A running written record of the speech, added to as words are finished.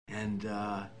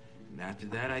And after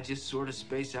that, I just sort of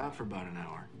space out for about an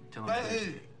hour. Till I'm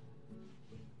thirsty.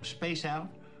 Space out?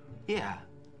 Yeah,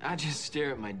 I just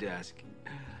stare at my desk.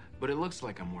 But it looks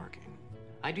like I'm working.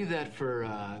 I do that for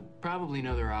probably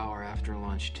another hour after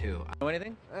lunch, too. Know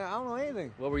anything? I don't know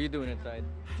anything. What were you doing inside?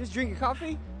 Just drinking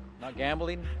coffee? Not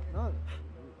gambling? No.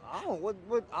 I don't know.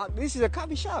 This is a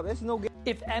coffee shop. That's no game.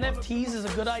 If NFTs is a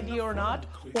good idea or not,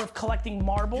 or if collecting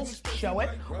marbles, show it,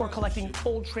 or collecting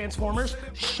old Transformers,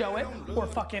 show it, or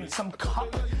fucking some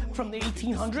cup from the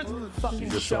 1800s, fucking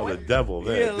just show saw it. the devil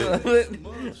there. Yeah,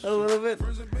 a little bit.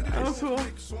 I just saw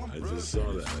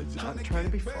that. Not trying to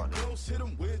be funny.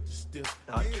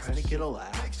 Not trying to get a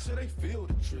laugh.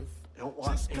 Don't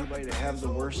want anybody to have the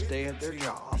worst day at their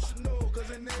job.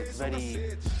 It's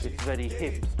very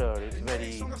hipster. It's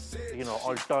very,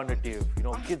 alternative.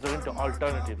 Kids are into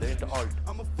alternative. They're into alt.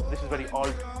 This is very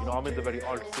alt. I'm in the very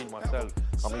alt scene myself.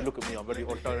 I mean, look at me. I'm very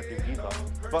alternative geezer.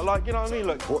 But you know what I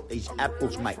mean? Bought these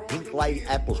apples, mate. Pink lady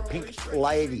apples. Pink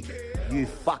lady. You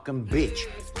fucking bitch.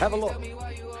 Have a look.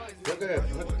 Look at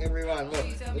it. Look, everyone. Look.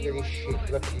 Look at this shit.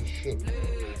 Look at this shit.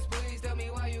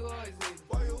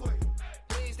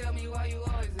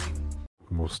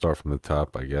 We'll start from the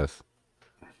top, I guess.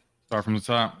 Start from the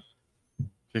top.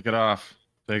 Kick it off.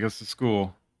 Take us to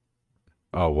school.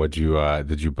 Oh, did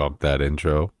you bump that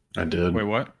intro? I did. Wait,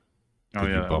 what? Oh,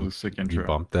 Did yeah, you bump, that was a sick intro. You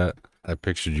bumped that? I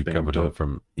pictured you coming up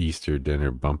from Easter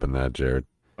dinner bumping that, Jared.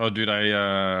 Oh, dude,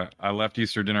 I left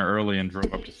Easter dinner early and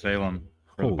drove up to Salem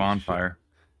for the bonfire.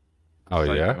 Shit. Oh,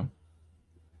 yeah?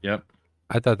 Yep.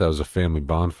 I thought that was a family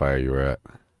bonfire you were at.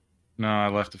 No, I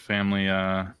left the family.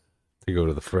 To go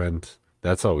to the friends.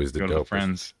 That's always the go dopest. to the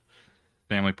friends.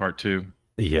 Family part 2.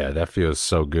 Yeah, that feels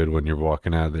so good when you're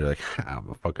walking out there like, I'm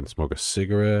gonna fucking smoke a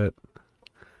cigarette.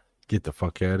 Get the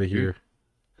fuck out of here.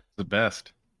 It's the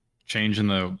best. Change in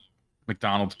the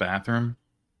McDonald's bathroom.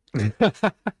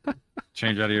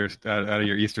 Change out of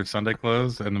your Easter Sunday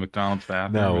clothes in the McDonald's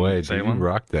bathroom. No way, dude, you Salem.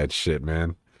 rock that shit,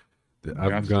 man.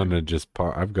 I've gone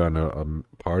to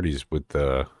parties with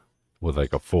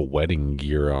like a full wedding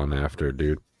gear on after,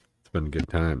 dude. It's been a good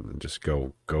time. Just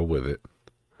go with it.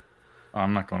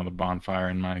 I'm not going to the bonfire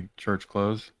in my church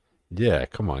clothes. Yeah,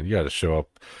 come on. You got to show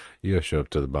up. You got to show up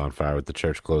to the bonfire with the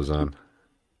church clothes on.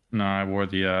 No, I wore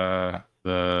the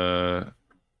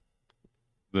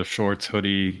shorts,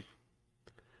 hoodie,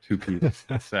 2-piece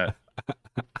set,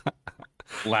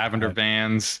 lavender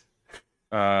Vans,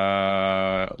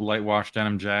 light wash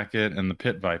denim jacket, and the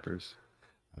Pit Vipers.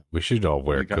 We should all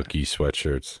wear cookie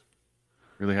sweatshirts.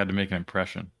 Really had to make an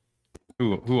impression.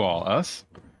 Who all? Us?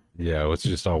 Yeah, let's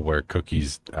just all wear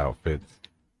cookies outfits.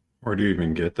 Where do you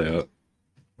even get that?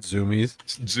 Zoomies?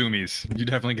 Zoomies. You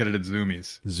definitely get it at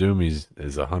Zoomies. Zoomies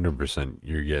is 100%.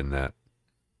 You're getting that.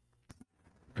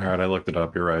 All right, I looked it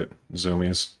up. You're right.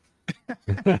 Zoomies. There's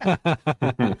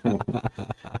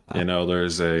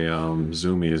a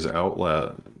Zoomies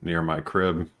outlet near my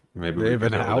crib. Maybe they have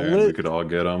an outlet? We could all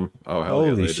get them. Oh, hell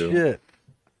yeah, they do. Shit.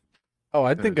 Oh,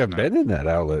 I think I've been in that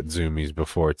outlet Zoomies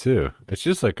before too. It's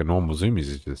just like a normal Zoomies.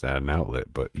 It's just at an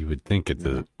outlet, but you would think it's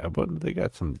but they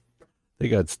got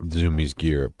Zoomies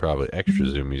gear, probably extra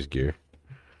Zoomies gear.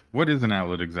 What is an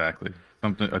outlet exactly?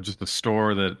 Something just a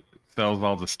store that sells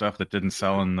all the stuff that didn't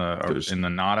sell in the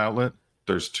not outlet.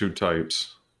 There's 2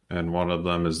 types, and one of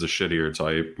them is the shittier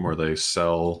type where they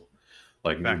sell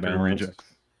like New Balance.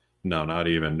 No, not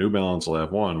even. New Balance will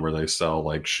have one where they sell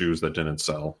like shoes that didn't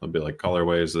sell. It'll be like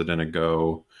colorways that didn't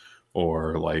go,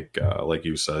 or like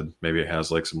you said, maybe it has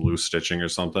like some loose stitching or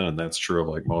something, and that's true of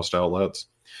like most outlets.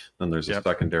 Then there's a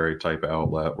secondary type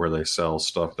outlet where they sell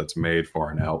stuff that's made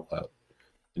for an outlet.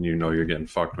 And you're getting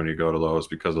fucked when you go to those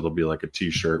because it'll be like a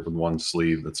t-shirt with one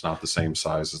sleeve that's not the same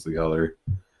size as the other.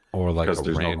 Or like because a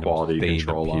there's random no quality stain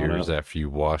control appears on it. after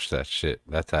you wash that shit.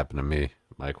 That's happened to me.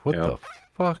 Like, what the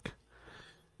fuck?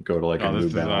 Go to like a New this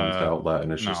is, Balance outlet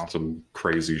and it's just some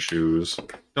crazy shoes.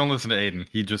 Don't listen to Aiden.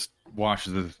 He just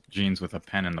washes his jeans with a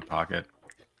pen in the pocket.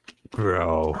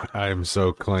 Bro, I am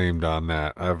so claimed on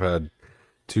that. I've had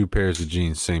 2 pairs of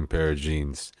jeans, same pair of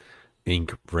jeans,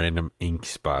 random ink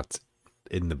spots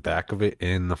in the back of it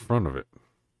and the front of it.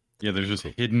 Yeah, there's just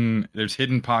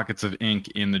hidden pockets of ink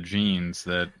in the jeans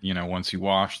that, once you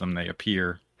wash them, they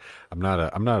appear. I'm not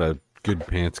a good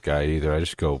pants guy either. I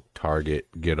just go Target,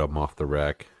 get them off the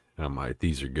rack, and I'm like,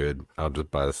 these are good. I'll just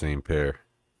buy the same pair.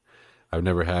 I've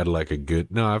never had like a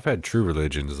good. No, I've had True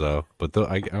Religions though, but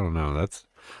I don't know.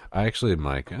 I actually am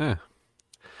like,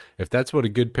 if that's what a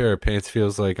good pair of pants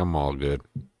feels like, I'm all good.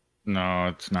 No,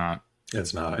 it's not.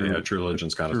 It's not. Yeah, True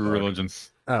Religion's kind of True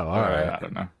Religions. Oh, all right. I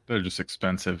don't know. They're just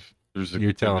expensive.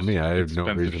 You're telling me I have no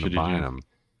reason to buy them.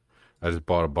 I just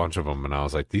bought a bunch of them, and I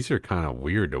was like, these are kind of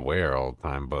weird to wear all the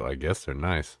time, but I guess they're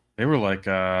nice. They were like,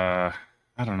 I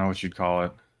don't know what you'd call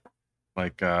it,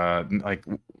 like not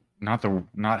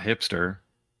hipster,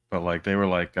 but like they were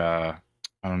like, I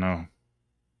don't know,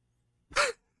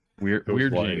 weird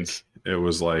jeans. It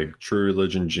was like True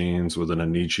Religion jeans with an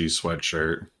Anichi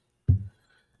sweatshirt.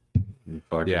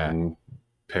 Fucking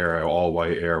pair of all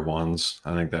white Air Ones.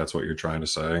 I think that's what you're trying to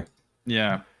say.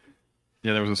 Yeah.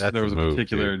 There was a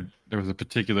particular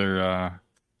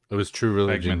it was True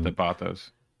Religion segment that bought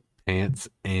those pants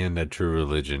and a True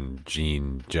Religion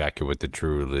jean jacket with the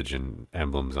True Religion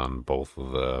emblems on both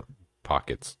of the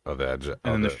pockets of that.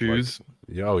 And the shoes.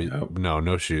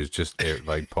 No shoes, just air,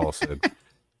 like Paul said,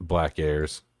 black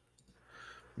Airs.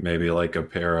 Maybe like a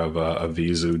pair of a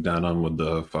Vizu denim with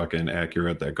the fucking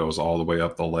accurate that goes all the way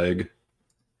up the leg.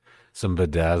 A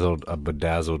bedazzled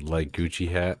like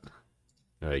Gucci hat.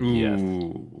 Like,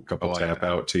 a couple tap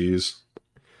out tees.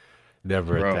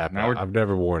 Never a tap out. I've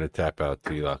never worn a tap out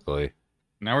tee, luckily.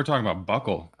 Now we're talking about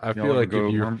Buckle. I feel like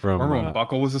if you're from remember when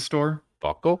Buckle was a store?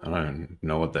 Buckle? I don't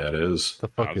know what that is. The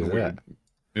fuck is that?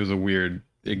 It was a weird,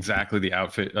 exactly the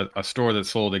outfit, a store that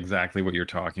sold exactly what you're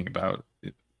talking about.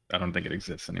 I don't think it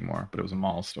exists anymore, but it was a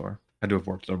mall store. Had to have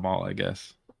worked at a mall, I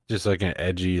guess. Just like an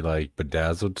edgy, like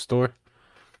bedazzled store?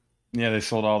 Yeah, they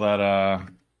sold all that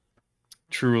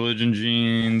True Religion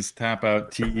jeans, tap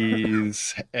out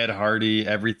tees, Ed Hardy,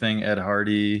 everything Ed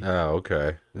Hardy. Oh,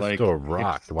 okay. This store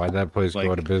rocked. Why'd that place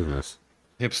go out of business?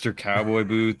 Hipster cowboy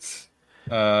boots.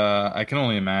 I can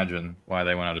only imagine why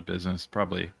they went out of business.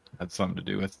 Probably had something to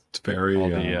do with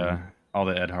all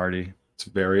the Ed Hardy. It's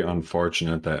very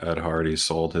unfortunate that Ed Hardy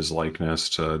sold his likeness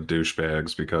to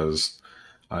douchebags, because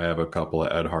I have a couple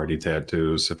of Ed Hardy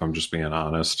tattoos, if I'm just being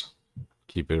honest.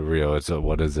 Keep it real.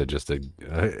 What is it? Just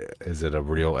is it a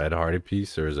real Ed Hardy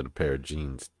piece, or is it a pair of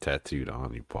jeans tattooed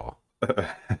on you, Paul?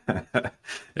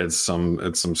 It's some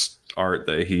art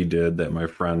that he did that my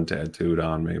friend tattooed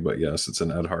on me, but yes, it's an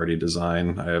Ed Hardy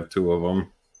design. I have 2 of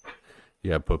them.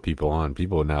 Yeah, put people on.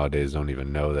 People nowadays don't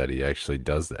even know that he actually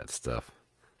does that stuff.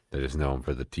 They just know him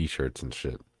for the t-shirts and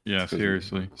shit. Yeah,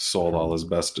 seriously. Sold all his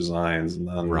best designs, and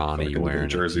then Ronnie wearing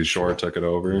Jersey Shore took it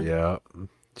over. Yeah.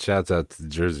 Shouts out to the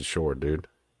Jersey Shore, dude.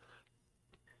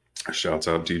 Shouts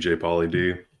out DJ Pauly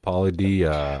D. Pauly D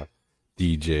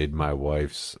DJ'd my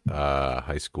wife's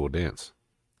high school dance,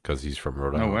 because he's from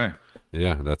Rhode Island. No way.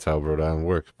 Yeah, that's how Rhode Island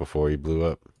works before he blew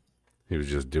up. He was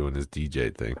just doing his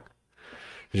DJ thing.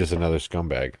 He's just another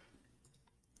scumbag.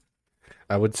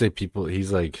 I would say people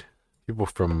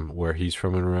from where he's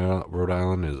from in Rhode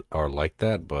Island are like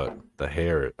that, but the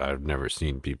hair, I've never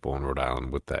seen people in Rhode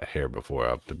Island with that hair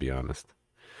before, to be honest.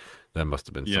 That must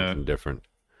have been something different.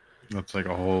 That's like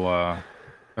a whole,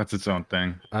 that's its own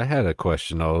thing. I had a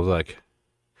question, though. Like,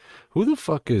 who the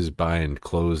fuck is buying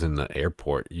clothes in the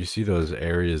airport? You see those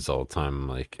areas all the time.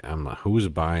 Like, I'm like, who's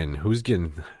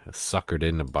getting suckered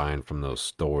into buying from those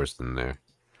stores in there?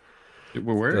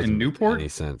 Where? In Newport? Any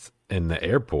sense? In the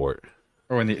airport.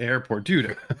 Oh, in the airport.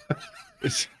 Dude,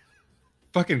 it's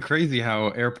fucking crazy how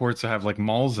airports have like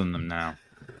malls in them now.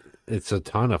 It's a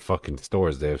ton of fucking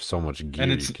stores. They have so much gear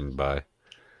you can buy.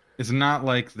 It's not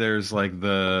like there's like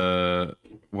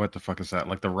what the fuck is that?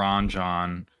 Like the Ron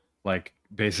John, like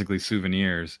basically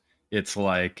souvenirs. It's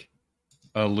like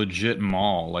a legit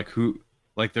mall.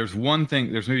 Like there's one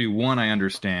thing, there's maybe one I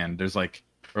understand. There's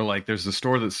there's the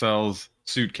store that sells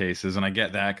suitcases, and I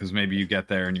get that, because maybe you get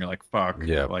there and you're like, fuck,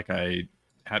 yeah, like I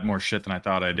had more shit than I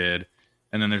thought I did.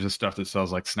 And then there's the stuff that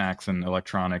sells like snacks and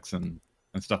electronics and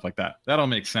stuff like that. That all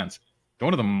makes sense.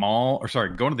 Going to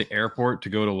the airport to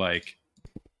go to like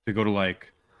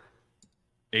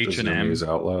H&M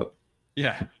outlet.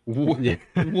 Yeah.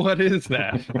 What is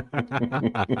that?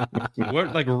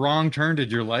 What like wrong turn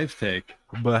did your life take?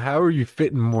 But how are you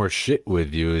fitting more shit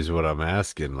with you is what I'm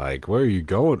asking. Like, where are you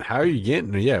going? How are you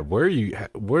getting? Yeah,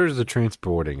 where's the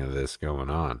transporting of this going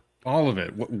on? All of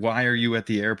it. Why are you at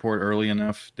the airport early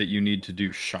enough that you need to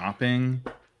do shopping?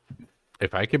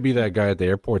 If I could be that guy at the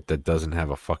airport that doesn't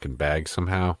have a fucking bag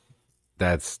somehow,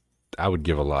 I would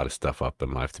give a lot of stuff up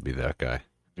in life to be that guy.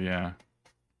 Yeah.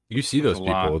 You see those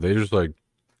people, they just like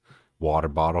water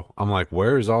bottle. I'm like,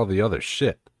 where is all the other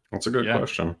shit? That's a good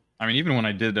question. I mean, even when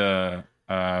I did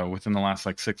within the last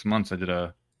like 6 months, I did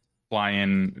a fly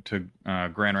in to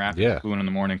Grand Rapids, flew in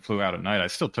the morning, flew out at night. I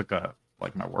still took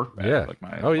my work bag, like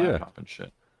my laptop and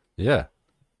shit. Yeah.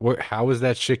 How is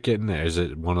that shit getting there? Is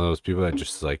it one of those people that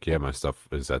just like, yeah, my stuff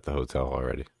is at the hotel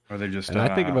already? Or they just and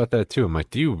I think about that too. I'm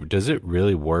like, does it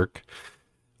really work?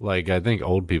 Like, I think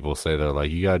old people say they're like,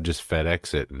 you gotta just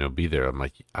FedEx it and it'll be there. I'm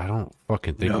like, I don't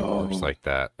fucking think it works like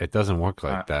that. It doesn't work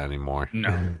like that anymore.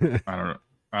 No,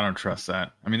 I don't trust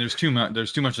that. I mean, there's too much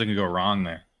that can go wrong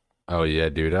there. Oh yeah,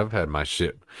 dude, I've had my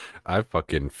shit. I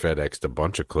fucking FedExed a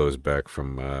bunch of clothes back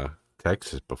from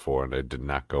Texas before, and it did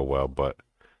not go well. But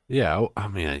yeah, I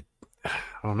mean, I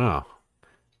don't know.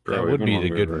 Bro, That would even be when the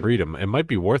we good were- freedom. It might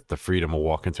be worth the freedom of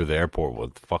walking through the airport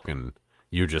with fucking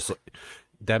you just.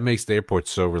 That makes the airport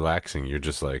so relaxing. You're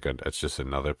just like, that's just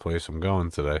another place I'm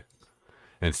going today,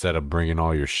 instead of bringing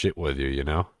all your shit with you. You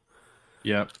know,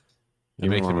 Yep. it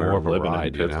makes it when we more were of a living in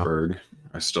ride. You know, Pittsburgh,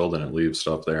 I still didn't leave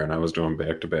stuff there, and I was doing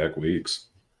back-to-back weeks.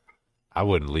 I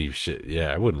wouldn't leave shit.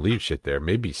 Yeah, I wouldn't leave shit there.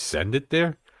 Maybe send it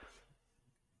there.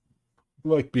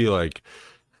 Like, be like,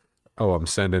 oh, I'm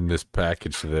sending this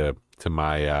package to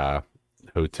my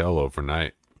hotel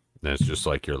overnight. And it's just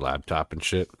like your laptop and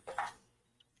shit.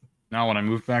 Now, when I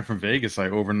moved back from Vegas, I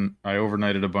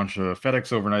overnighted a bunch of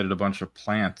FedEx overnighted a bunch of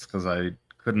plants because I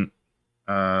couldn't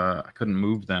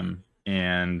move them,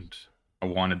 and I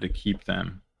wanted to keep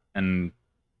them. And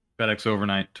FedEx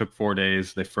overnight took 4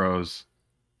 days. They froze,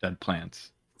 dead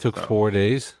plants. Took So- 4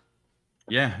 days.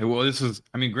 Yeah. Well,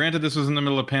 granted, this was in the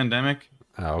middle of pandemic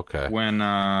Oh, okay. when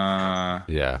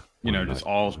Yeah. just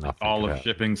all Nothing of could happen.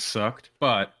 shipping sucked.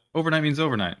 But overnight means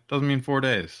overnight. Doesn't mean 4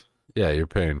 days. Yeah, you're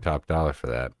paying top dollar for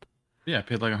that. Yeah, I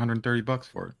paid like $130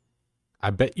 for it.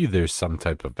 I bet you there's some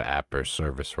type of app or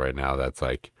service right now that's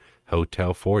like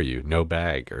hotel for you, no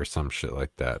bag or some shit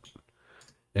like that.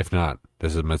 If not,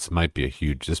 this might be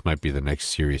this might be the next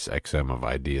Sirius XM of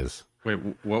ideas. Wait,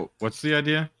 what's the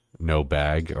idea? No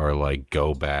bag or like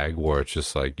go bag, where it's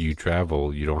just like you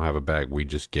travel, you don't have a bag, we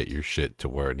just get your shit to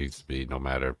where it needs to be, no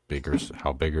matter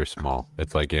how big or small.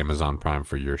 It's like Amazon Prime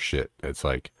for your shit. It's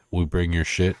like we bring your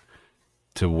shit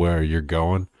to where you're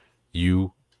going.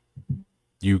 You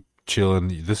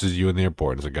chilling. This is you in the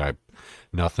airport. There's a guy,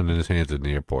 nothing in his hands in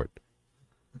the airport.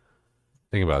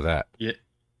 Think about that. Yeah,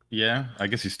 yeah. I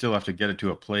guess you still have to get it to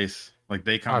a place. Like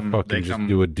they I come. fucking They just come.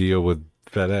 do a deal with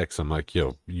FedEx. I'm like,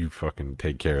 yo, you fucking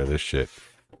take care of this shit.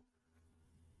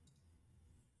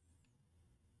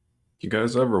 You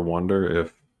guys ever wonder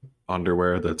if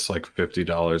underwear that's like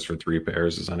 $50 for 3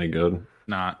 pairs is any good?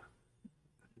 Not.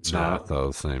 It's Nah, not. it's all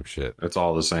the same shit. It's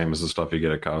all the same as the stuff you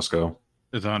get at Costco.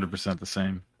 It's 100% the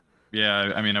same.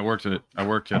 Yeah, I mean, I worked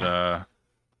at a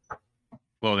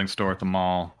clothing store at the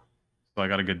mall, so I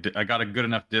got a good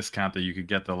enough discount that you could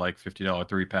get the like $50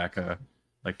 3-pack of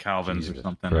like Calvin's or Jesus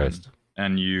something, Christ.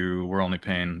 and you were only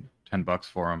paying $10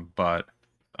 for them, but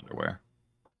underwear,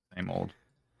 same old.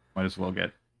 Might as well get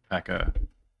a pack of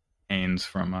Hanes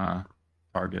from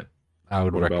Target. I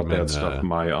would What about recommend that stuff?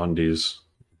 My undies.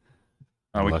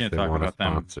 Oh, we unless can't they talk want a about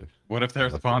them. sponsor. What if they're a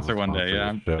Unless they sponsor want one to day?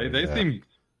 Yeah, sponsor the show,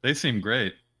 they seem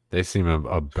great. They seem they're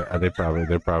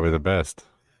probably the best.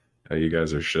 Hey, you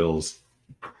guys are shills.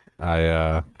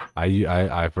 I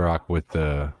rock with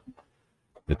the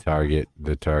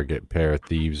Target pair of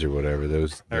thieves or whatever.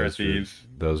 Pair of thieves.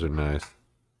 Those are nice.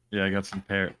 Yeah, I got some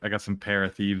pair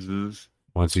of thieves.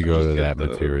 Once you I go just to get that the-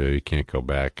 material, you can't go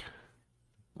back.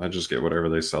 I just get whatever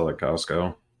they sell at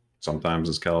Costco. Sometimes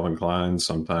it's Calvin Klein.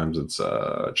 Sometimes it's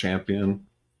Champion.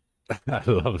 I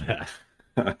love that.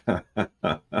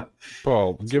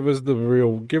 Paul, give us the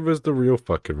real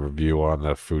fucking review on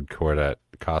the food court at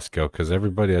Costco, because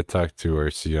everybody I talk to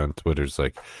or see on Twitter's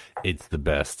like, it's the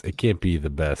best. It can't be the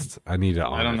best. I need an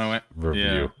I don't know it. review.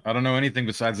 Yeah, I don't know anything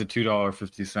besides the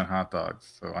 $2.50 hot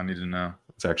dogs, so I need to know.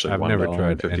 It's actually I've never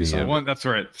tried any of Oh, it. one, that's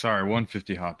right. Sorry,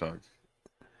 150 hot dogs.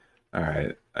 All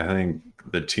right. I think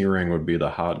the tiering would be the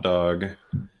hot dog,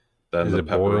 then Is the it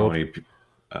boiled? pepperoni.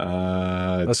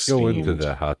 Let's It's go into steamed.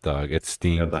 the hot dog. It's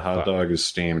steamed. Yeah, the hot dog is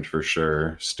steamed for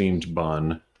sure. Steamed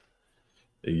bun.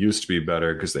 It used to be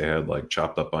better because they had like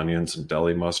chopped up onions and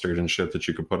deli mustard and shit that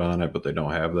you could put on it, but they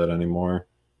don't have that anymore.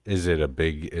 Is it a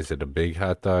big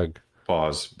hot dog?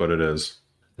 Pause, but it is.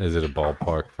 Is it a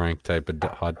ballpark Frank type of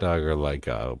hot dog, or like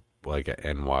a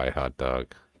NY hot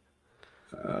dog?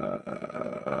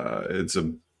 It's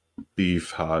a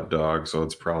beef hot dog, so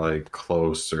it's probably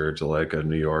closer to like a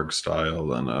New York style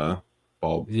than a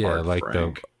ballpark Yeah, like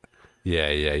Frank. yeah,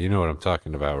 you know what I'm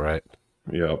talking about, right?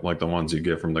 Yeah, like the ones you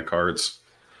get from the carts.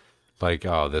 Like,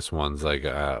 oh, this one's like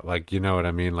you know what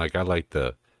I mean? Like, I like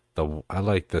I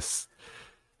like this,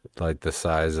 like the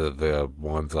size of the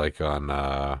ones like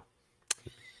on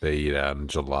they eat out in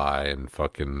July and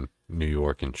fucking New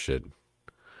York and shit.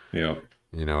 Yeah,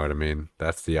 You know what I mean?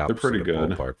 That's the opposite pretty of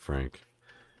good. ballpark Frank.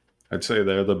 I'd say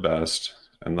they're the best.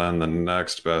 And then the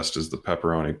next best is the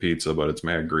pepperoni pizza, but it's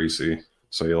mad greasy.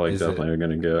 So you like Is it- definitely are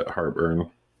going to get heartburn.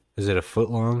 Is it a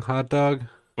foot long hot dog?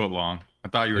 foot long. I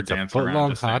thought you were It's a dancing around foot-long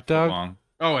just saying hot dog? foot-long.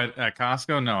 Oh, at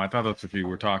Costco? No, I thought that's what you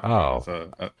were talking Oh, about.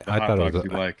 The I hot thought it dogs was you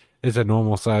like. It's a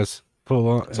normal size foot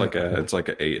long. It's like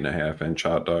a 8.5 inch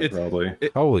hot dog, probably.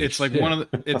 Holy It's like shit. one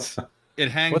of the. It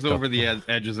hangs What the over the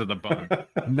edges of the bun.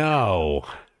 No,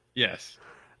 Yes.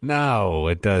 no,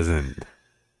 it doesn't.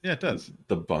 Yeah, it does.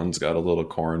 The bun's got a little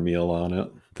cornmeal on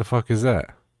it. The fuck is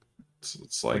that?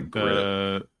 It's like Like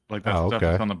grit. that Oh, stuff okay.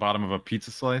 that's on the bottom of a pizza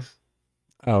slice.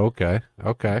 Oh, okay,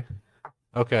 okay.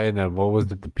 And then what was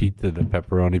it? The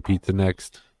pepperoni pizza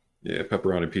next. Yeah,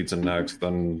 pepperoni pizza next,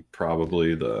 then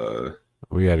probably the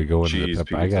We got to go into the cheese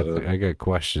pepper. pizza. I got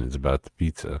questions about the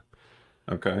pizza.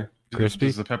 Okay. Crispy?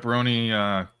 Does the pepperoni?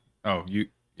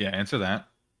 Answer that.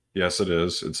 Yes, it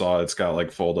is. It's got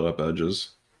like folded up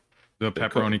edges. The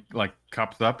pepperoni like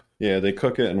cups up. Yeah, they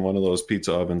cook it in one of those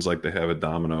pizza ovens like they have at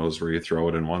Domino's, where you throw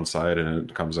it in one side and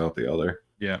it comes out the other.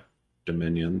 Yeah.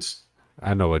 Dominions.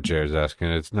 I know what Jared's asking.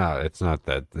 It's not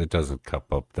that. It doesn't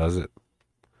cup up, does it?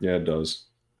 Yeah, it does.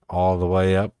 All the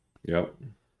way up. Yep.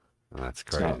 That's It's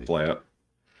crazy. not flat.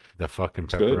 The fucking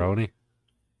It's good. pepperoni.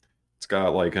 It's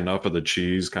got like enough of the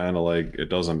cheese, kind of like it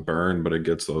doesn't burn, but it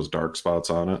gets those dark spots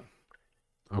on it.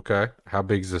 Okay. How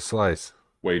big's the slice?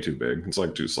 Way too big. It's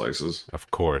like 2 slices.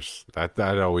 Of course. That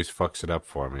always fucks it up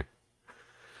for me.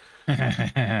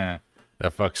 Yeah.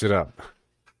 That fucks it up.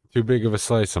 Too big of a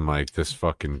slice. I'm like, this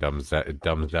fucking dumbs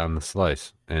down the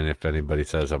slice. And if anybody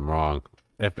says I'm wrong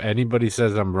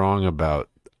about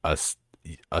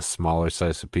a smaller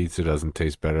slice of pizza doesn't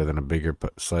taste better than a bigger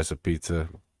slice of pizza,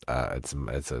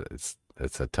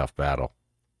 it's a tough battle.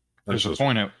 There's a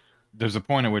point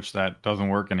at which that doesn't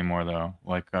work anymore, though.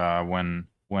 Like when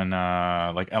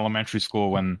like elementary school,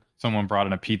 when someone brought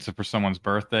in a pizza for someone's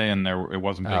birthday and it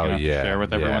wasn't big enough to share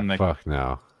with everyone, fuck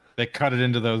no. They cut it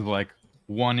into those like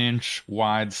 1-inch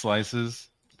wide slices.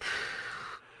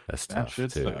 That's That tough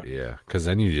shit's too. tough. Yeah, because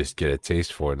then you just get a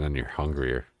taste for it, and then you're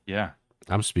hungrier. Yeah.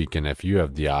 I'm speaking if you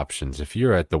have the options. If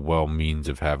you're at the well means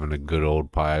of having a good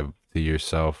old pie to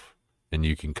yourself, and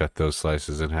you can cut those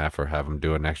slices in half or have them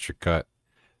do an extra cut,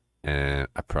 and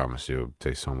I promise you, it'll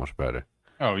taste so much better.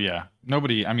 Oh yeah.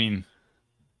 Nobody. I mean,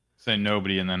 say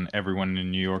nobody, and then everyone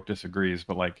in New York disagrees.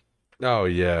 But like, oh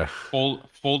yeah,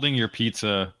 folding your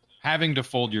pizza, having to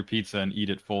fold your pizza and eat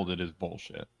it folded is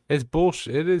bullshit. it's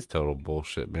bullshit. It is total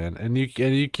bullshit, man. And you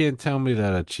can't tell me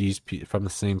that a cheese pizza from the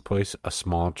same place, a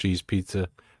small cheese pizza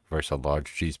versus a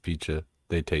large cheese pizza,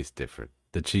 they taste different.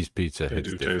 The cheese pizza They hits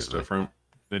do taste different.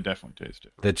 They definitely taste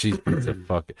it. The cheese pizza,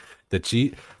 fuck it. The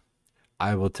cheese.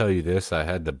 I will tell you this: I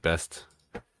had the best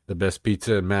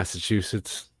pizza in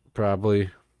Massachusetts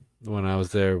probably when I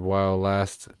was there a while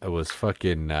last. It was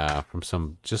fucking from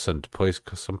some place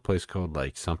called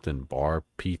like something Bar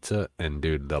Pizza, and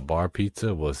dude, the Bar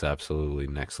Pizza was absolutely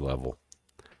next level.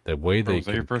 The way they Was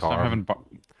that your can first time carve-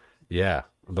 having yeah,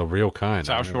 the real kind.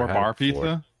 South I've never Shore had Bar it before.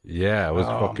 Pizza? Yeah, it was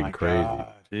Oh fucking my crazy.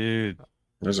 God, dude.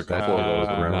 There's a couple of those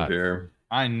around nuts. here.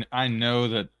 I know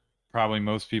that probably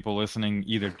most people listening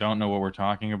either don't know what we're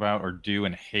talking about or do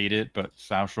and hate it, but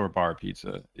South Shore Bar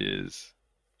Pizza is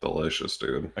Delicious,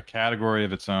 dude. a category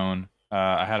of its own.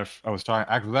 I was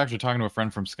actually talking to a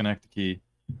friend from Schenectady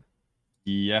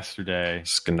yesterday,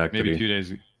 Schenectady. maybe 2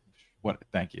 days. What?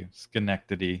 Thank you,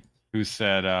 Schenectady. Who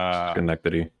said?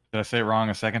 Schenectady. Did I say it wrong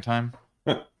a second time?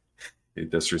 You're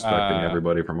disrespecting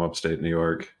everybody from upstate New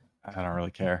York. I don't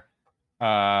really care.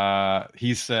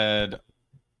 He said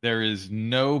there is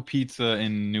no pizza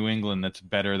in New England that's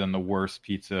better than the worst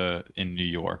pizza in New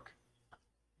York.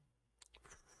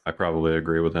 I probably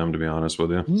agree with him, to be honest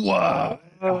with you. What?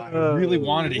 I really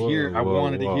wanted to hear. I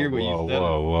wanted to hear what you said.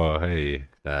 Whoa, hey,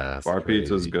 that's Bar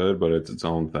pizza's crazy. good, but it's its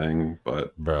own thing.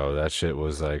 But Bro, that shit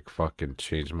was like fucking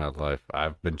changed my life.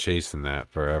 I've been chasing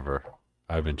that forever.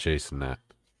 I've been chasing that.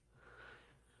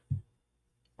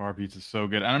 Bar pizza is so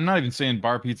good. And I'm not even saying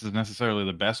bar pizza is necessarily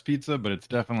the best pizza, but it's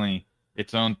definitely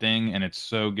its own thing and it's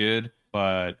so good.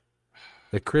 But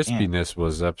The crispiness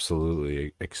was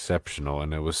absolutely exceptional,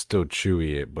 and it was still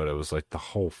chewy, but it was like the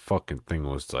whole fucking thing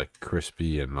was like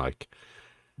crispy and like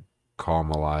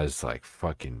caramelized, like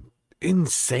fucking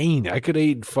insane. I could have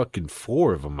eaten fucking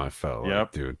 4 of them. I felt like,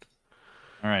 Yep. dude.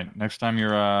 all right, next time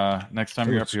you're up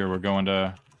here, we're going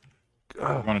to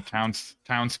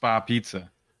Town Spa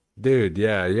Pizza. Dude,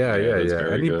 yeah. that's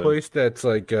very Any good. place that's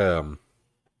like That's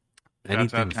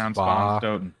anything at Town Spa spa, in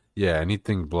Stoughton. yeah,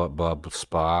 anything blah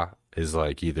spa is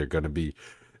like either gonna be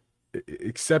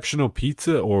exceptional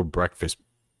pizza or breakfast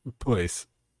place.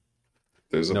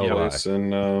 there's a No place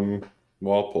in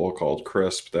Walpole called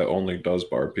Crisp that only does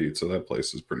bar pizza. That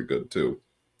place is pretty good too.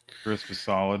 Crisp is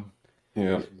solid.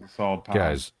 Yeah. Crisp is a solid pie.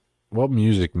 Guys, what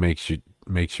music makes you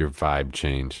makes your vibe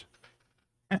change?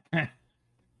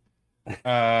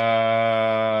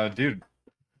 Dude,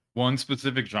 one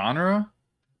specific genre?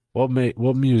 What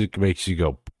music makes you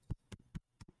go?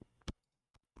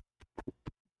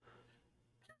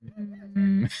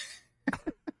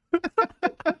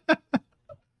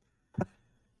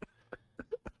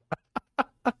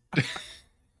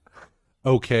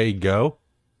 Okay, go.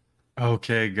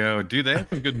 Okay, go. Dude, they have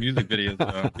some good music videos,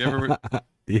 though. You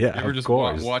ever of just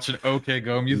course. watch an Okay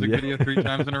Go music video 3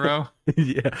 times in a row?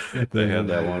 Yeah, They had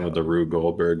that one with the Rube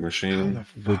Goldberg machine.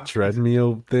 the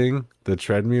treadmill thing. The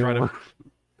treadmill one.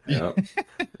 Yeah.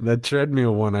 That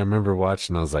treadmill one I remember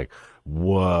watching. I was like,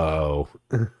 whoa.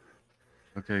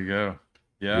 Okay, go.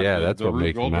 Yeah, Yeah, that's what Rube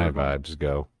makes my Goldberg one. vibes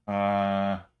go.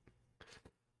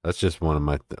 That's just one of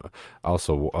my.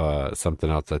 Also, something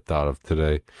else I thought of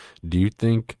today. Do you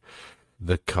think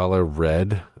the color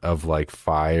red of like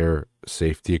fire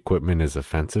safety equipment is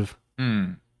offensive?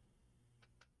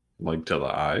 Like to the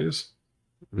eyes?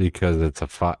 Because it's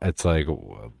it's like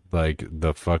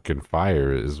the fucking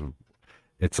fire is.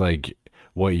 It's like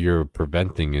what you're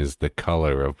preventing is the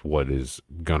color of what is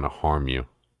gonna harm you.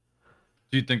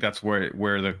 Do you think that's where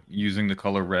the using the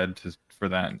color red for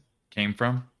that came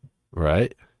from?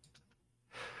 Right?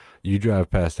 You drive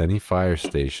past any fire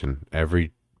station,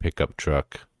 every pickup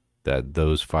truck that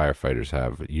those firefighters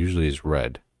have usually is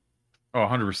red. Oh,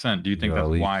 100%. Do you think Or at that's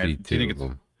least why? Do you think it's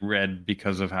them. red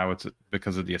because of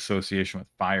because of the association with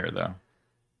fire, though?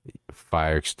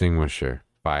 Fire extinguisher,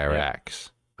 fire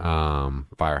axe, fire I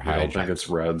don't hydrant. think it's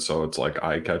red, so it's like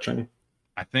eye catching.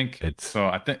 I think It's- so.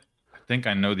 I think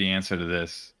I know the answer to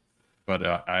this, but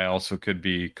I also could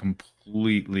be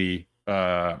completely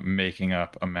making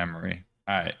up a memory.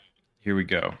 All right, here we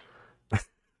go.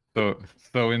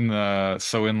 So in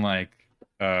like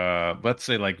let's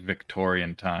say like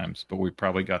Victorian times, but we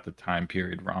probably got the time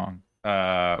period wrong.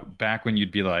 Back when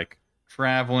you'd be like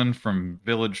traveling from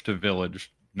village to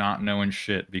village, not knowing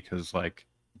shit because like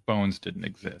phones didn't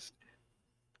exist.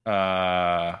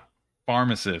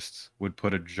 Pharmacists would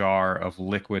put a jar of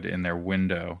liquid in their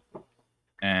window,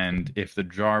 and if the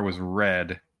jar was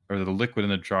red, or the liquid in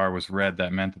the jar was red,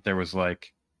 that meant that there was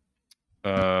like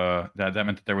that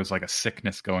meant that there was like a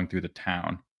sickness going through the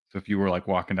town. So if you were like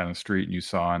walking down the street and you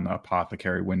saw in the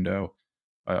apothecary window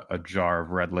a jar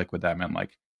of red liquid, that meant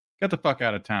like get the fuck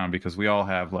out of town because we all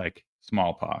have like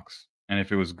smallpox. And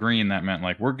if it was green, that meant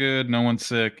like we're good, no one's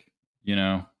sick,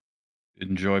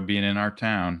 enjoy being in our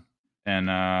town. And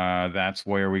that's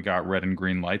where we got red and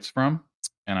green lights from.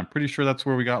 And I'm pretty sure that's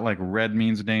where we got like red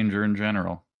means danger in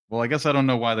general. Well, I guess I don't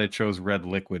know why they chose red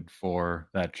liquid for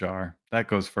that jar. That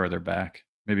goes further back.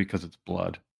 Maybe because it's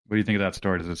blood. What do you think of that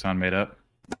story? Does it sound made up?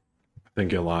 I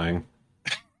think you're lying.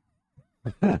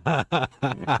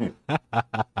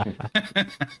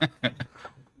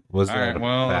 Was All that right, a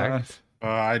well, fact?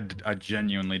 I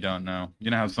genuinely don't know. You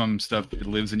know how some stuff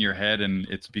lives in your head and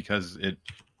it's because it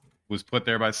was put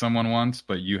there by someone once,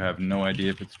 but you have no idea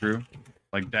if it's true?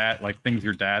 Like that, like things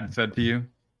your dad said to you?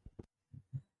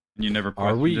 And you never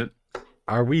questioned it?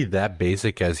 Are we that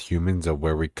basic as humans of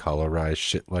where we colorize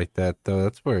shit like that, though?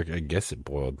 That's where I guess it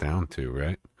boiled down to,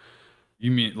 right?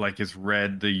 You mean like is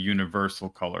red the universal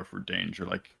color for danger?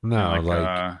 Like No,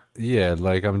 like, yeah,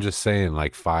 like I'm just saying,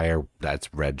 like fire,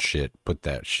 that's red shit. Put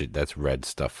that shit, that's red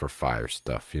stuff for fire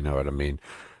stuff. You know what I mean?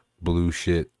 Blue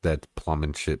shit, that's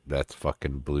plumbing shit. That's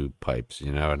fucking blue pipes.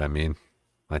 You know what I mean?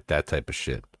 Like that type of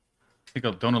shit.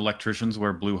 don't electricians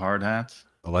wear blue hard hats?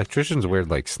 Electricians wear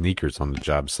like sneakers on the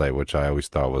job site, which I always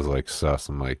thought was like sus.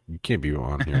 I'm like, you can't be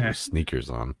on here with sneakers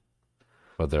on.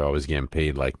 But they're always getting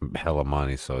paid like hella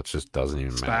money, so it just doesn't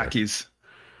even matter. Spackies.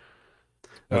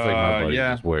 That's like my buddy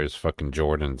yeah. just wears fucking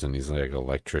Jordans and he's like an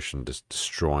electrician just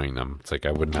destroying them. It's like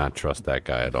I would not trust that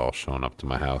guy at all showing up to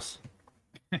my house.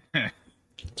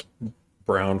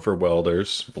 Brown for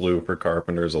welders, blue for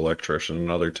carpenters, electrician,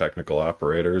 and other technical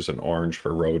operators, and orange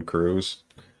for road crews.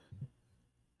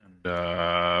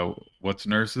 And what's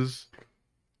nurses?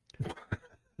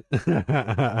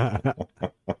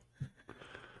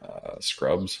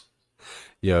 Scrubs.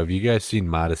 Yo, have you guys seen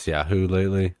Modest Yahoo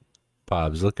lately?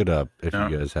 Pobs, look it up if No.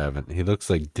 you guys haven't. He looks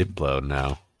like Diplo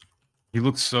now. He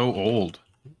looks so old.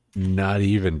 Not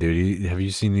even, dude. Have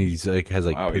you seen he's like has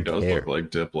like Wow, he pink does hair. look like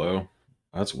Diplo.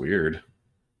 That's weird.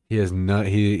 He has not.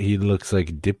 He looks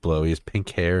like Diplo. He has pink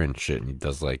hair and shit, and he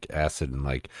does like acid and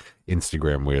like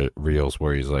Instagram reels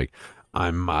where he's like,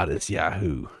 "I'm Modest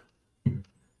Yahoo," and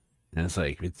it's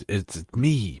like it's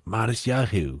me, Modest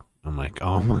Yahoo. I'm like,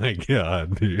 oh my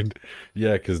god, dude.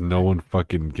 Yeah, because no one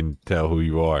fucking can tell who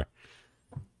you are.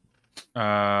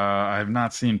 I have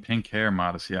not seen pink hair,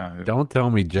 Modest Yahoo. Don't tell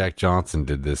me Jack Johnson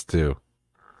did this too.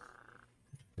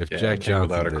 If Yeah, Jack King Johnson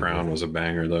Without a did Crown it, was a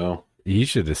banger though. he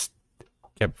should have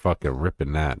kept fucking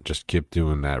ripping that. Just kept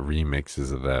doing that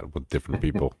remixes of that with different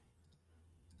people.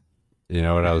 You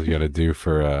know what I was gonna do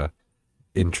for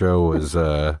intro was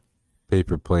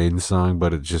Paper Plane song,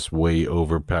 but it's just way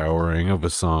overpowering of a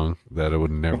song that it would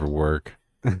never work.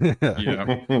 Yeah,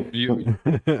 you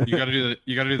gotta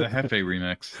do the Hefe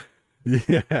remix.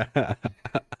 Yeah.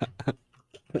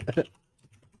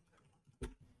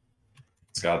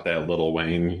 It's got that Lil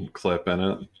Wayne clip in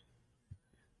it.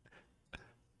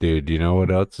 Dude, you know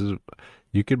what else is?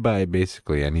 You could buy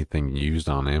basically anything used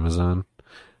on Amazon.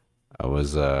 I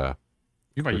was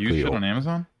You buy used shit on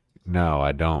Amazon? No,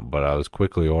 I don't. But I was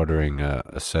quickly ordering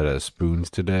a set of spoons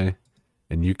today,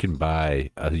 and you can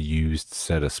buy a used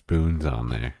set of spoons on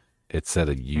there. It said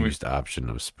a used option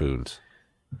of spoons.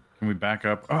 Can we back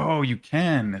up? Oh, you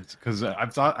can. It's because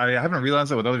I haven't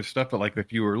realized that with other stuff, but like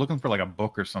if you were looking for like a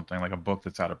book or something, like a book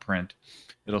that's out of print,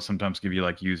 it'll sometimes give you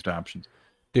like used options.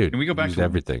 Dude, can we go back to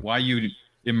everything? Why you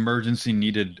emergency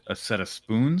needed a set of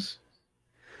spoons?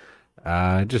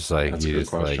 Just like That's a you good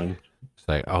just question. like it's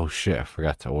like, oh shit, I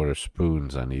forgot to order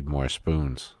spoons. I need more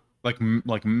spoons. Like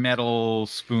metal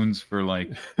spoons for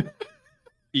like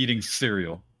eating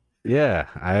cereal. Yeah,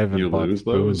 I haven't You bought lose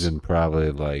spoons those? in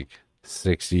probably like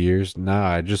 6 years. No,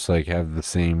 I just like have the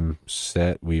same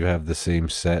set. We have the same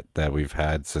set that we've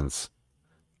had since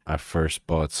I first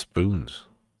bought spoons.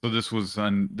 So this was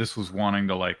wanting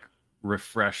to like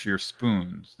refresh your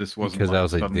spoons. This wasn't Because I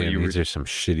was like, suddenly damn, you were- these are some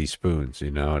shitty spoons.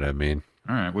 You know what I mean?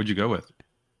 All right, what'd you go with?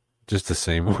 Just the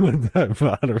same one that I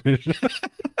bought originally.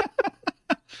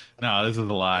 No, this is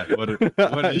a lie. What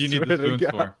did you need the spoons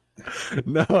for?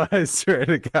 No, I swear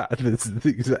to God, this is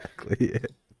exactly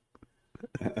it.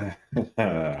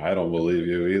 I don't believe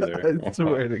you either. I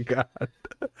swear to God.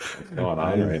 What's going on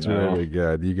I right swear now? to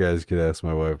God, you guys could ask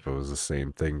my wife if it was the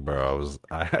same thing, bro.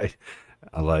 I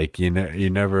like, you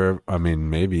never, I mean,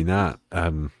 maybe not.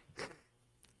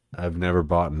 I've never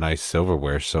bought nice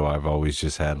silverware, so I've always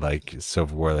just had like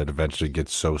silverware that eventually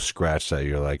gets so scratched that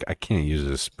you're like, I can't use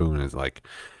a spoon. It's like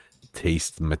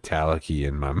tastes metallic-y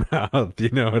in my mouth. You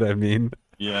know what I mean?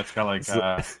 Yeah, it's got like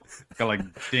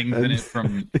dings in it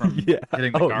from Yeah.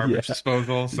 hitting the Oh, garbage yeah.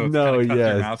 disposal. So it's No, kind of cuts your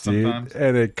yes, mouth dude. sometimes.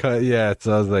 And it cut, yeah.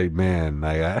 So I was like, man,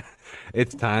 like,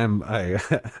 it's time.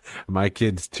 My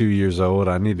kid's 2 years old.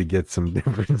 I need to get some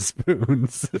different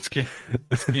spoons. This can't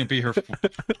be her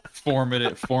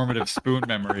formative spoon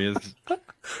memory. Is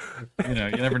you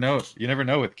never know. You never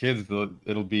know with kids.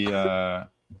 It'll be I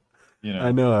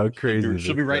know how crazy.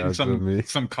 she'll be this writing sounds to me.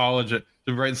 some college.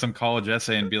 She'll be writing some college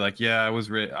essay and be like, "Yeah, I was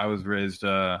raised.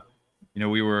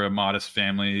 We were a modest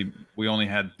family. We only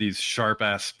had these sharp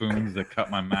ass spoons that cut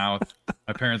my mouth.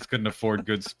 My parents couldn't afford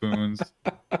good spoons."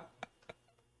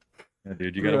 Yeah,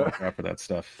 dude, you gotta look out for that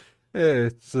stuff.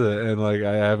 It's and like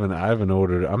I haven't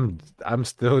ordered. I'm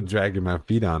still dragging my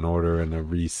feet on ordering a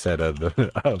reset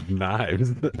of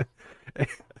knives.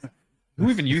 Who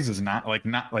even uses not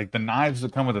the knives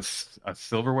that come with a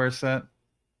silverware set?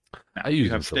 I use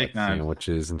them have for steak like knives.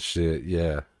 sandwiches and shit.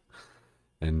 Yeah,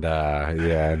 and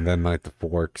and then like the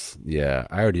forks. Yeah,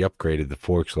 I already upgraded the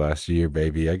forks last year,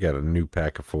 baby. I got a new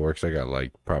pack of forks. I got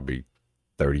like probably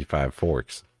 35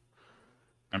 forks.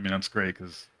 I mean, that's great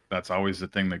because that's always the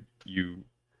thing that you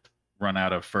run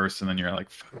out of first, and then you're like,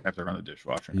 "Fuck, I have to run the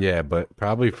dishwasher." Yeah, but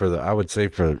probably I would say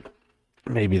for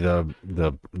maybe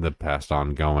the past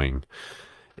ongoing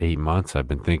 8 months, I've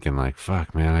been thinking like,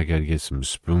 fuck, man, I gotta get some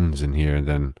spoons in here, and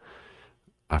then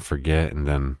I forget, and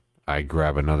then I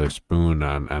grab another spoon,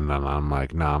 and then I'm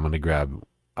like, nah,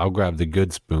 I'll grab the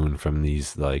good spoon from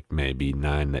these like maybe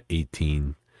 9 to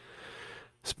 18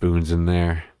 spoons in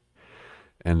there,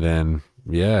 and then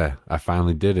yeah, I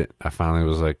finally did it. I finally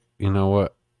was like, you know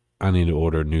what? I need to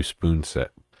order a new spoon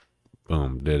set.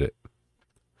 Boom, did it.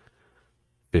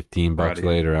 $15 Proud of you.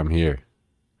 later, I'm here.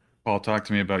 Paul, talk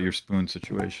to me about your spoon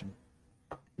situation.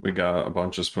 We got a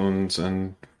bunch of spoons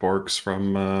and forks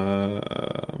from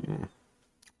The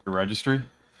registry.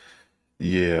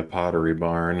 Pottery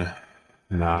Barn.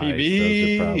 Nice. PB.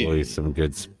 Those are probably some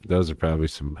good. Those are probably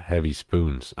some heavy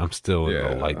spoons. I'm still in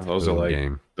the light those are spoon like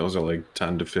game. those are like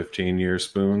 10 to 15 year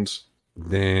spoons.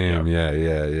 Damn.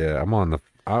 Yeah. I'm on the.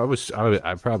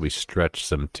 I probably stretched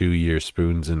some 2-year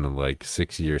spoons into like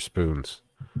 6-year spoons.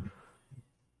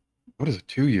 What is a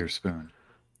 2-year spoon?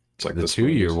 It's like The spoon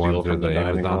you 2-year steal ones are from the dining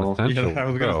Amazon hall. Essential. Yeah, I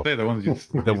was gonna Bro, say the ones you the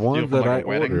steal ones from, that like, I a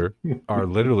wedding. order are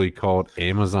literally called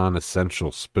Amazon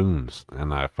Essential spoons,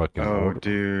 and I fucking Oh, order.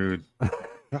 dude.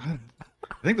 I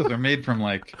think those are made from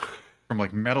like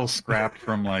metal scrap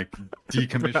from like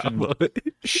decommissioned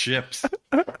ships.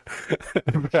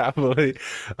 Probably.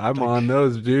 I'm on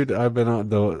those, dude. I've been on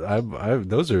those.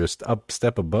 Those are a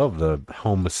step above the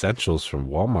home essentials from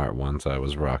Walmart ones I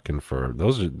was rocking for.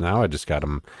 Those are now. I just got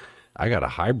them. I got a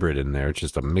hybrid in there. It's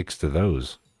just a mix of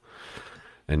those.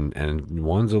 And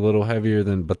one's a little heavier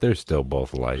than, but they're still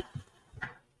both light.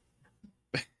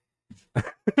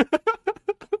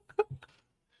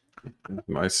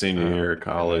 My senior year of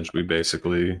college, we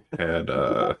basically had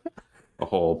a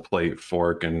whole plate,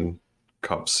 fork, and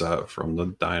cup set from the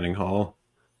dining hall.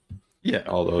 Yeah.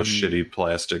 All those shitty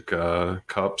plastic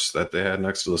cups that they had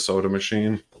next to the soda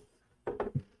machine.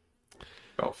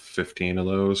 About 15 of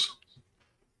those.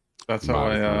 That's how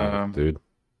I... Dude.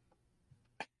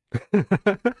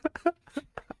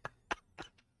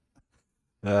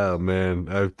 Oh man,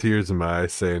 I have tears in my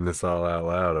eyes saying this all out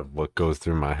loud of what goes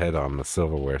through my head on the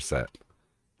silverware set.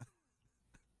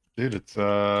 Dude, it's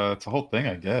a whole thing,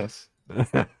 I guess.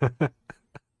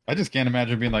 I just can't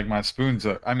imagine being like my spoons.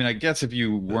 I mean, I guess if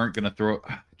you weren't gonna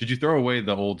did you throw away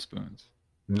the old spoons?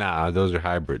 Nah, those are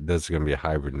hybrid. That's gonna be a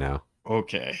hybrid now.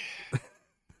 Okay.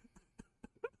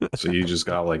 So you just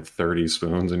got like 30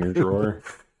 spoons in your drawer?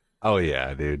 Oh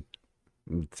yeah, dude.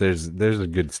 There's a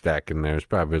good stack in there. It's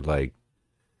probably like,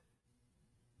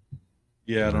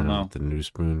 yeah, I don't know. The new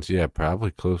spoons. Yeah,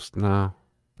 probably close. No,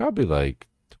 probably like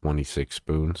 26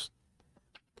 spoons.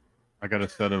 I got a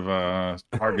set of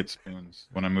Target spoons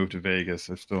when I moved to Vegas.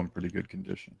 They're still in pretty good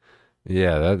condition.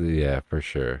 Yeah, yeah, for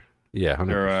sure. Yeah,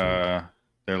 100%.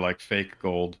 They're like fake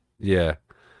gold. Yeah,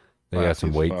 they got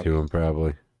some weight to them,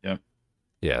 probably. Yep.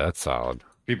 Yeah, that's solid.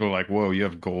 People are like, "Whoa, you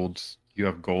have golds. You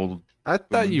have gold." I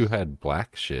thought you had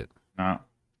black shit. No.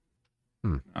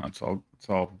 No, it's all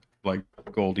like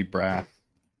goldy brass.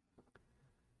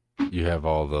 You have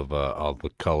all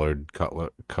the colored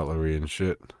cutlery and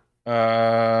shit.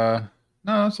 No,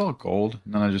 it's all gold.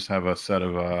 And then I just have a set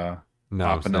of no,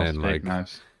 I'm saying steak like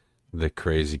knives. The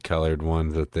crazy colored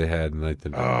ones that they had in like the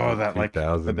that like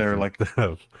they're like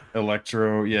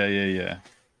electro. Yeah.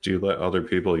 Do you let other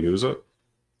people use it?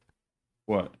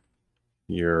 What?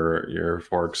 Your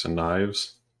forks and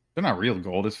knives? They're not real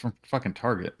gold. It's from fucking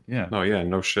Target. Yeah. No, yeah,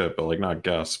 no shit. But like not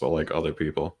guests, but like other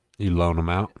people. You loan them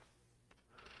out?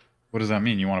 What does that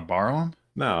mean? You want to borrow them?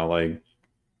 No,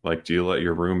 like do you let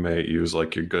your roommate use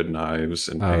like your good knives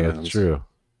and pans? Oh, that's true.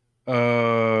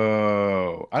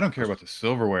 Oh, I don't care about the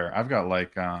silverware. I've got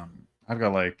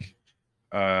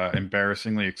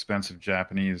embarrassingly expensive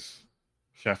Japanese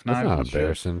chef knives. That's not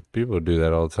embarrassing. People do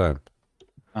that all the time.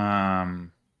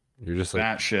 You're just like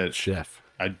that shit, chef.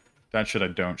 That shit I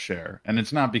don't share, and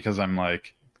it's not because I'm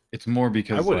like. It's more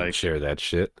because I wouldn't share that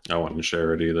shit. I wouldn't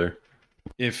share it either.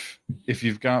 If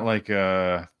you've got like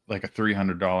a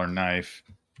 $300 knife,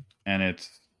 and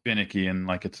it's finicky and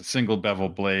like it's a single bevel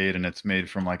blade and it's made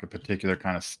from like a particular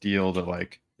kind of steel that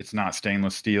like it's not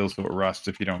stainless steel, so it rusts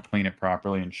if you don't clean it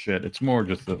properly and shit. It's more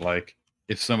just that like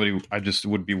if I just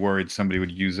would be worried somebody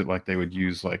would use it like they would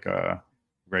use like a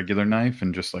regular knife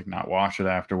and just like not wash it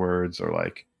afterwards or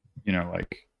like, you know,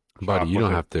 like. Buddy, you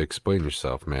don't have to explain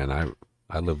yourself, man.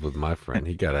 I lived with my friend.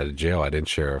 He got out of jail. I didn't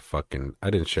share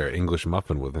English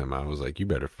muffin with him. I was like, you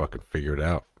better fucking figure it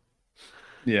out.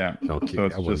 Yeah. I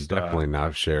would definitely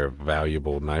not share a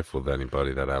valuable knife with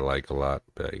anybody that I like a lot.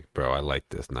 Like, bro, I like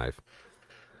this knife.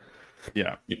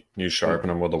 Yeah. You sharpen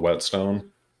them with a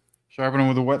whetstone? Sharpen them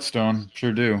with a whetstone.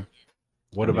 Sure do.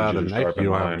 What about a knife? You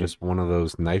don't have just one of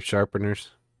those knife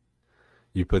sharpeners?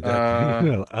 You put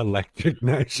that electric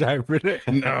knife sharpener?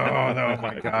 No,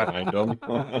 my God.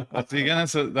 See, again,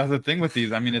 that's the thing with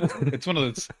these. I mean, it's one of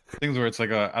those things where it's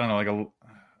like I don't know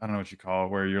what you call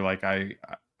it, where you're like,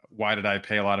 why did I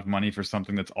pay a lot of money for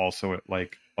something that's also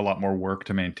like a lot more work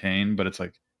to maintain? But it's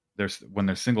like when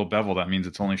they're single bevel, that means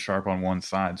it's only sharp on one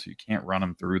side, so you can't run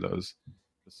them through those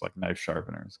just like knife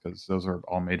sharpeners because those are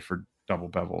all made for double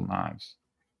bevel knives.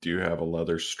 Do you have a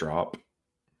leather strop?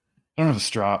 I don't have a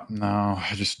strop. No,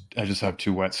 I just have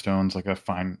two whetstones, like a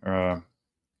fine, like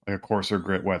a coarser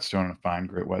grit whetstone and a fine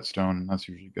grit whetstone, and that's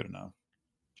usually good enough.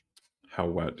 How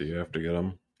wet do you have to get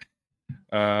them?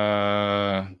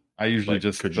 I usually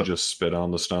could you just spit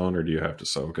on the stone, or do you have to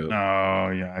soak it? No,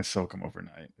 yeah, I soak them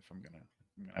overnight if I'm gonna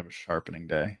have a sharpening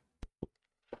day.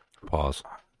 Pause.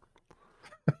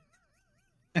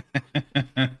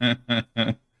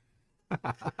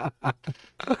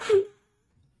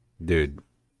 Dude,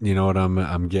 you know what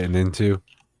I'm getting into?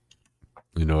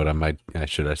 You know what I might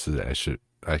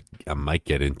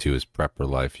get into is prepper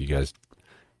life. You guys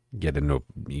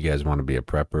want to be a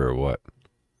prepper or what?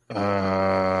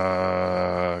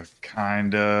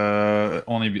 Kinda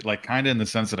in the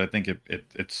sense that I think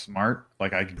it's smart.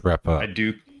 Like prep up. I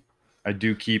do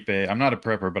keep I'm not a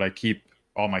prepper, but I keep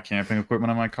all my camping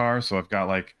equipment in my car. So I've got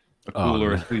like a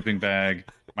cooler, a sleeping bag,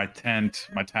 my tent,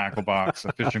 my tackle box,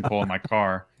 a fishing pole in my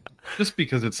car, just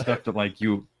because it's stuff that like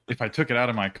if I took it out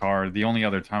of my car, the only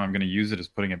other time I'm going to use it is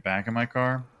putting it back in my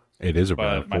car. It is a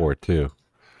RAV4 too.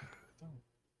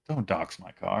 Don't dox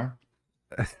my car.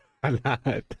 I'm not.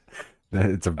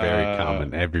 It's a very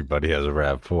common. Everybody has a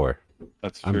RAV4.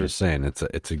 That's true. I'm just saying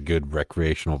it's a good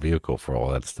recreational vehicle for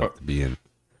all that stuff to be in.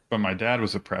 But my dad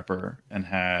was a prepper and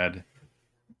had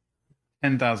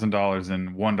 $10,000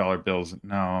 in $1 bills.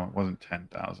 No, it wasn't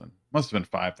 10,000. Must have been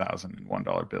 5,000 in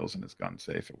 $1 bills in his gun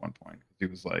safe at one point. He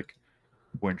was like,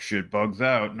 when shit bugs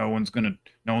out, no one's gonna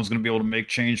be able to make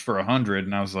change for 100.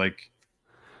 And I was like,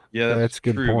 yeah, that's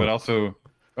good true. point. But also,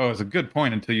 it's a good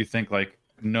point until you think like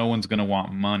no one's gonna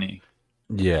want money.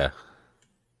 Yeah.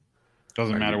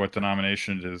 Doesn't matter what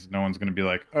denomination it is. No one's gonna be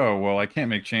like, oh, well, I can't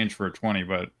make change for a 20,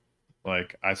 but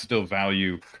like I still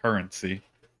value currency.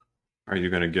 Are you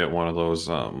going to get one of those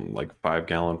like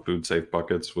 5-gallon food safe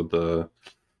buckets with the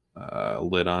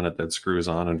lid on it that screws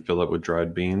on and fill it with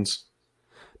dried beans?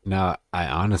 No, I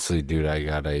honestly, dude, I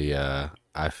got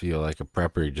I feel like a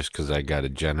prepper just because I got a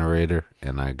generator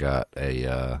and I got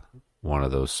a one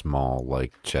of those small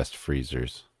like chest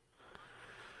freezers.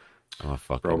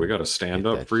 Bro, we got a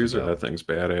stand-up freezer. That thing's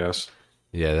badass.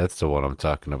 Yeah, that's the one I'm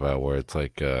talking about, where it's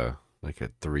like a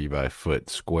 3-by-foot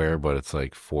square, but it's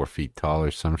like 4 feet tall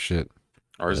or some shit.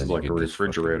 Ours is like a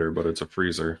refrigerator, but it's a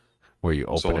freezer. Where you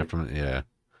open it from,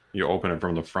 you open it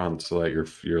from the front so that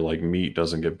your like meat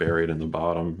doesn't get buried in the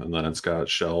bottom, and then it's got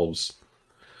shelves.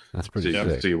 That's pretty sick.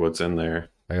 You can see what's in there.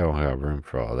 I don't have room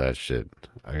for all that shit.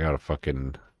 I'm gonna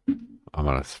fucking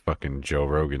Joe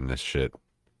Rogan this shit.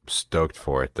 I'm stoked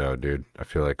for it though, dude. I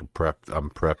feel like I'm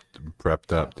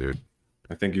prepped up, dude.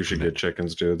 I think you should get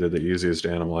chickens, dude. They're the easiest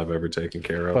animal I've ever taken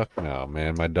care of. Fuck no,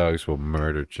 man. My dogs will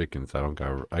murder chickens.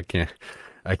 I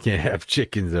can't have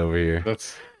chickens over here.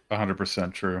 That's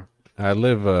 100% true. I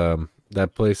live,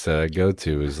 that place that I go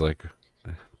to is like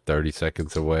 30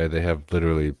 seconds away. They have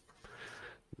literally,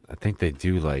 I think they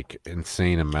do like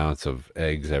insane amounts of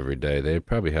eggs every day. They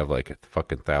probably have like a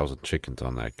fucking 1,000 chickens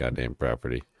on that goddamn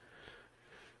property.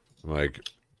 Like,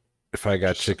 if I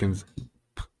got chickens,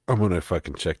 I'm gonna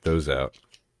fucking check those out.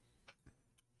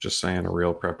 Just saying, a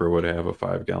real prepper would have a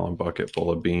 5-gallon bucket full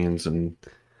of beans and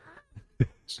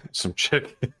some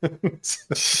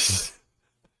chickens.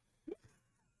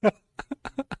 I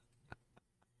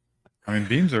mean,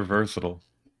 beans are versatile.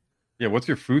 Yeah, what's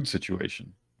your food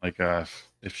situation? Like, if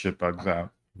shit bugs out.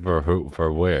 For who?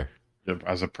 For where?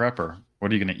 As a prepper,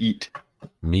 what are you gonna eat?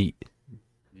 Meat.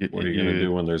 What are you gonna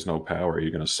do when there's no power? Are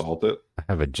you gonna salt it? I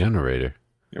have a generator.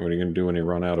 And what are you gonna do when you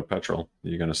run out of petrol? Are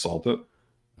you gonna salt it?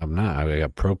 I'm not. I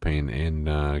got propane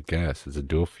and gas. It's a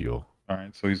dual fuel. All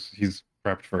right, so he's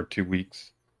prepped for 2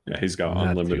 weeks. Yeah, he's got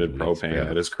unlimited propane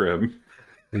at his crib.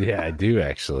 Yeah, I do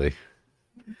actually.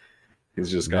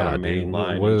 He's just got a main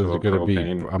line. What is it gonna be?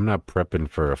 I'm not prepping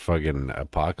for a fucking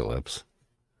apocalypse.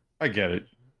 I get it.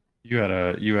 You had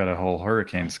a whole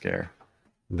hurricane scare.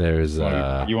 There's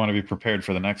you want to be prepared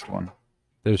for the next one.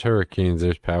 There's hurricanes,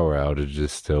 there's power outages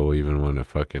still, even when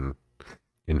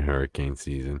in hurricane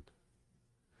season.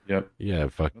 Yep. Yeah,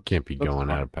 can't be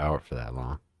going out of power for that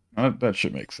long. That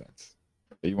should make sense.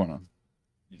 You want to,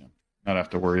 not have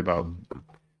to worry about.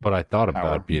 But I thought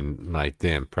about being like,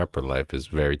 damn, prepper life is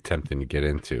very tempting to get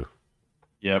into.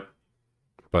 Yep.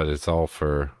 But it's all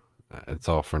for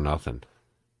nothing.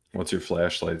 What's your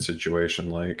flashlight situation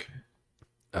like?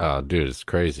 Oh, dude, it's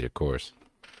crazy, of course.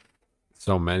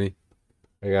 So many.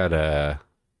 I got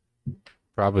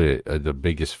probably the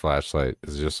biggest flashlight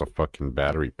is just a fucking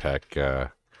battery pack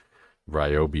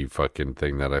Ryobi fucking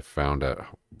thing that I found at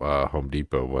Home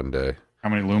Depot one day. How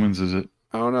many lumens is it?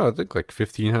 I don't know. I think like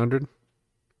 1,500.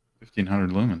 1,500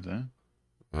 lumens, eh?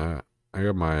 I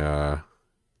got my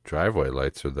driveway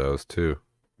lights are those too.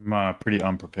 I'm pretty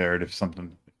unprepared if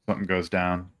something goes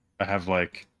down. I have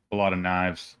like a lot of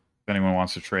knives. If anyone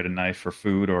wants to trade a knife for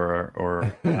food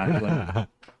or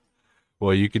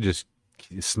well, you could just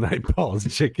snipe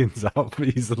Paul's chickens off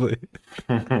easily.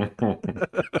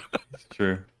 It's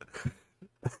true.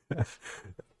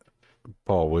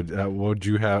 Paul, how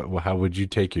would you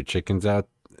take your chickens out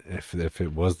if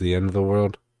it was the end of the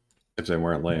world? If they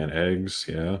weren't laying eggs,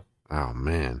 yeah. Oh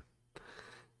man.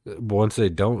 Once they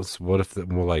don't, what if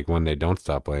when they don't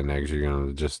stop laying eggs, you're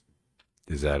gonna just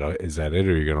is that it,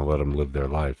 or you're gonna let them live their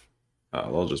life?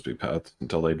 They'll just be pets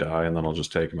until they die, and then I'll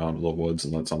just take them out into the woods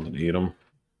and let something eat them.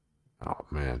 Oh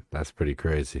man, that's pretty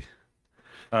crazy.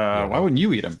 Why wouldn't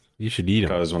you eat them? You should eat them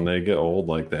because when they get old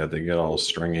like that, they get all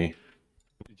stringy.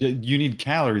 You need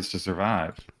calories to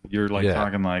survive. You're like Yeah.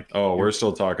 talking like, Oh, we're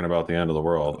still talking about the end of the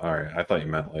world. All right, I thought you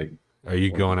meant like. Are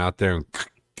you going out there and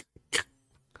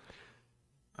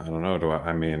I don't know.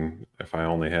 I mean, if I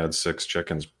only had 6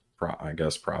 chickens, I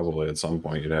guess probably at some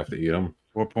point you'd have to eat them.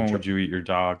 what point would you eat your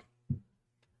dog?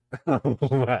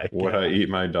 Would I eat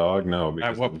my dog? No.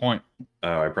 At what point?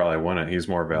 I probably wouldn't. He's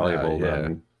more valuable yeah.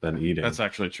 than eating. That's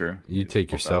actually true. you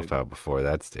take yourself out before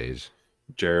that stage?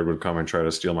 Jared would come and try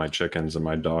to steal my chickens, and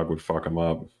my dog would fuck him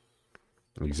up.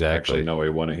 Exactly. Actually, no, he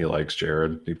wouldn't. He likes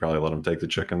Jared. He'd probably let him take the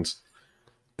chickens.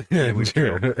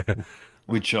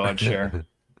 We chill out, share.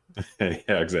 Yeah,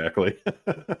 exactly.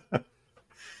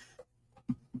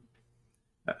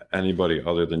 Anybody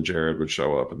other than Jared would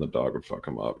show up, and the dog would fuck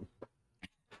him up.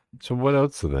 So what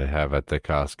else do they have at the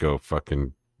Costco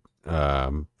fucking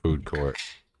food court?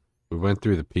 We went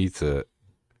through the pizza.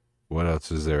 What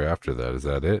else is there after that? Is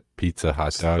that it? Pizza,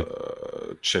 hot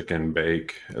dog? Chicken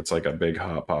bake. It's like a big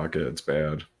hot pocket. It's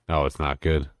bad. No, it's not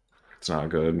good. It's not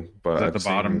good. But Is I've at the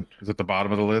bottom? Is at the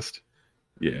bottom of the list?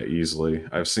 Yeah, easily.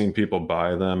 I've seen people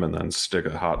buy them and then stick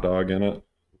a hot dog in it.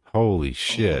 Holy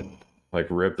shit. Like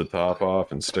rip the top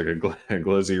off and stick a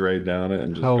glizzy right down it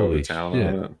and just go Holy to town shit.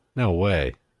 on it. No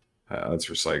way. That's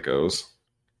for psychos.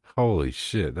 Holy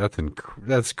shit.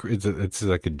 It's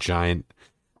like a giant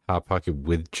hot pocket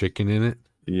with chicken in it.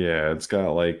 Yeah, it's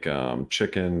got like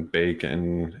chicken,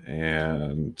 bacon,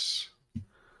 and I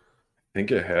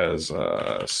think it has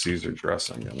Caesar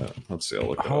dressing in it. Let's see. I'll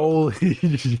look it up. Holy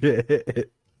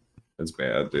shit. It's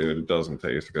bad, dude. It doesn't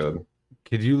taste good.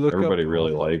 Could you look Everybody up?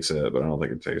 really likes it, but I don't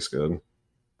think it tastes good.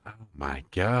 Oh my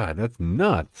god, that's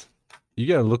nuts. You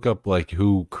gotta look up like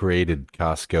who created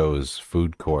Costco's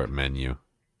food court menu,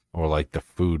 or like the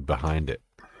food behind it.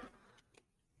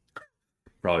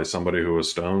 Probably somebody who was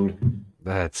stoned.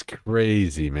 That's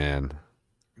crazy, man.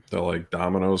 They're like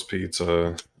Domino's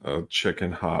pizza, a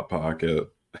chicken hot pocket,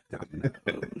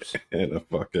 and a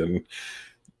fucking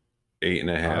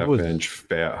 8.5 inch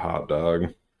fat hot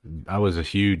dog. I was a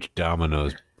huge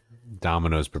Domino's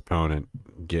proponent,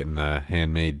 getting a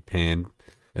handmade pan,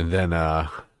 and then I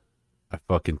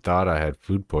fucking thought I had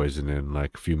food poisoning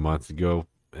like a few months ago,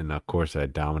 and of course I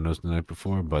had Domino's the night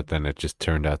before, but then it just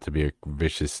turned out to be a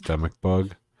vicious stomach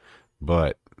bug.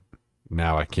 But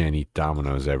now I can't eat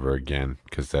Domino's ever again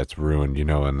because that's ruined. You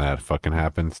know when that fucking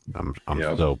happens, I'm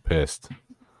Yep. so pissed.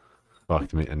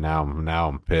 Fucked me, and now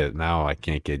I'm pissed. Now I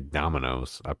can't get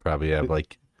Domino's. I probably have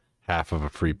like half of a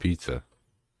free pizza.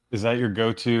 Is that your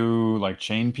go-to like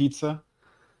chain pizza?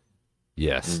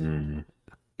 Yes. Mm-hmm.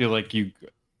 I feel like you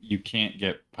can't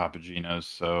get Papa Gino's,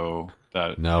 so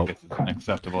that No. I guess is an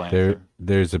acceptable answer.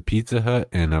 There's a Pizza Hut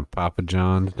and a Papa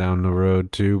John's down the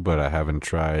road too, but I haven't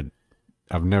tried.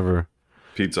 I've never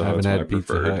Pizza haven't Hut's my had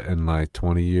Pizza preferred. Hut in like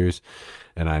 20 years,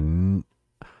 and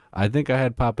I think I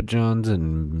had Papa John's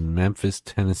in Memphis,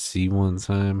 Tennessee one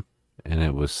time, and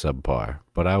it was subpar.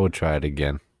 But I would try it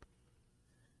again.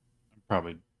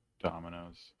 Probably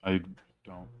Domino's. I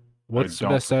don't. What's the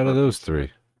don't best out of prefer those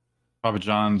three? Papa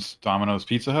John's, Domino's,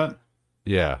 Pizza Hut,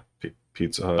 Yeah.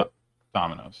 Pizza Hut.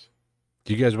 Domino's.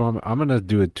 Do you guys want? I'm gonna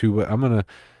do it too.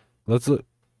 Let's look.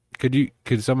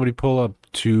 Could somebody pull up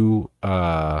two?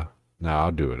 No,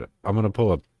 I'll do it. I'm gonna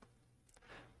pull up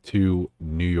two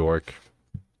New York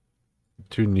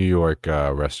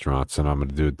restaurants, and I'm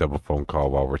gonna do a double phone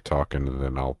call while we're talking, and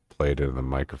then I'll play it in the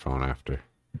microphone after.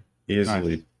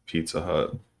 Easily Nice. Pizza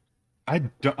Hut.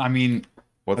 I mean,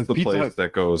 What's the Pizza place Hut-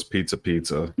 that goes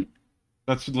pizza?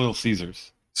 that's Little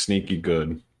Caesars. Sneaky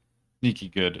good. Sneaky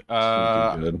good.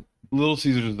 Sneaky good. Little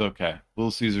Caesars is okay.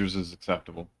 Little Caesars is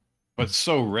acceptable, but it's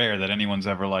so rare that anyone's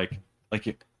ever like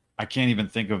it. I can't even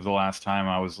think of the last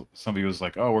time somebody was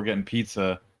like, "Oh, we're getting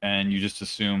pizza," and you just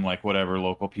assume like whatever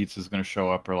local pizza is going to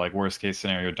show up, or like worst case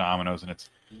scenario Domino's, and it's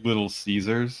Little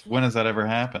Caesars. When has that ever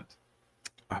happened?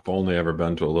 I've only ever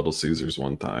been to a Little Caesars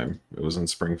one time. It was in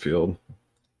Springfield.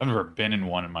 I've never been in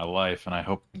one in my life, and I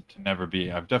hope to never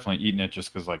be. I've definitely eaten it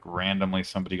just because like randomly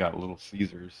somebody got Little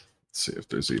Caesars. Let's see if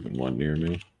there's even one near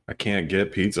me. I can't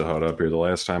get Pizza Hut up here. The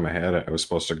last time I had it, I was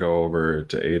supposed to go over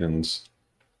to Aiden's,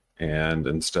 and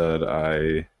instead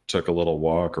I took a little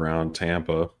walk around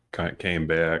Tampa, came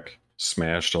back,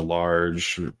 smashed a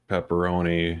large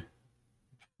pepperoni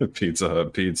Pizza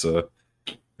Hut pizza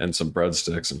and some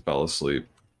breadsticks and fell asleep.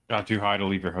 Got too high to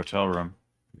leave your hotel room.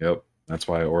 Yep. That's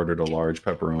why I ordered a large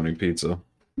pepperoni pizza.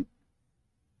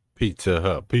 Pizza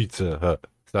Hut.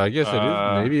 So I guess it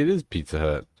is. Maybe it is Pizza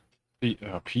Hut.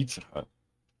 Pizza Hut.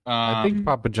 I think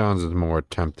Papa John's is more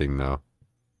tempting though,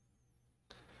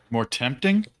 more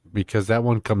tempting because that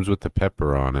one comes with the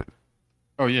pepper on it.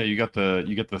 Oh yeah, you get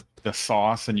the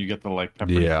sauce and you get the like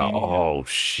pepperoni. Yeah. Oh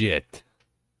shit.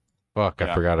 Fuck, I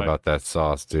Yeah, forgot like- about that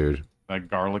sauce, dude. Like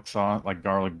garlic sauce, like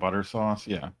garlic butter sauce.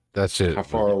 Yeah. That shit. How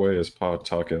far away is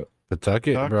Pawtucket?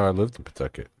 Pawtucket, Pawtucket? bro. I lived in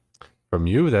Pawtucket. From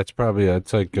you, that's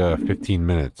 15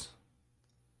 minutes.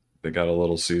 They got a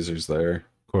Little Caesars there.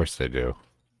 Of course they do.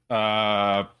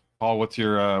 Paul, what's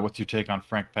your take on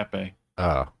Frank Pepe?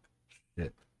 Oh,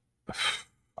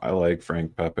 I like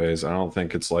Frank Pepe's. I don't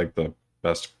think it's like the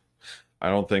best. I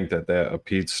don't think that a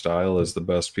pizza style is the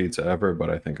best pizza ever, but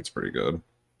I think it's pretty good.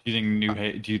 Do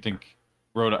you think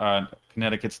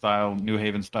Connecticut style, New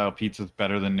Haven style pizza is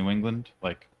better than New England,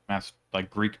 like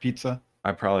Greek pizza?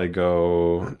 I probably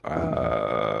go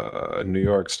New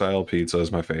York style pizza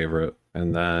is my favorite,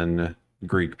 and then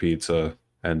Greek pizza,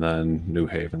 and then New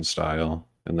Haven style,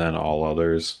 and then all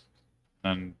others.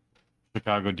 And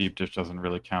Chicago deep dish doesn't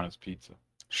really count as pizza.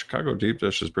 Chicago deep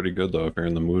dish is pretty good though if you're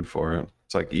in the mood for it.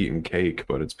 It's like eating cake,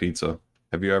 but it's pizza.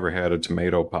 Have you ever had a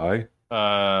tomato pie?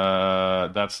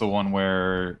 That's the one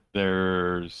where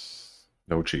there's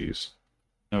No cheese.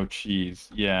 no cheese.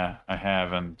 Yeah, I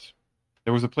have, and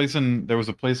there was a place in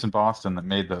Boston that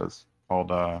made those called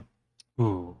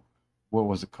what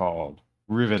was it called?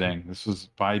 Riveting. This was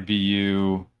by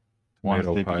BU. Once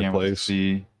Tomato they pie began with a place.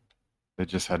 C. They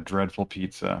just had dreadful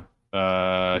pizza.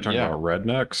 You're talking Yeah. about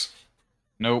rednecks?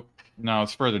 Nope. No,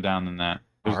 it's further down than that.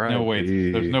 There's no way.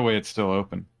 R.I.P.. There's no way it's still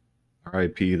open.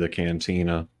 R.I.P. the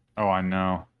Cantina. Oh, I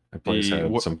know. That place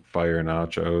had some fire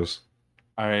nachos.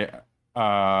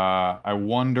 I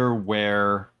wonder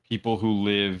where people who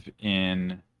live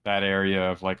in that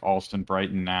area of like Alston,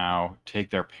 Brighton now take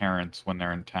their parents when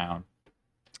they're in town.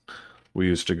 We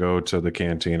used to go to the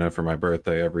Cantina for my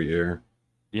birthday every year.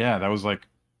 Yeah, that was like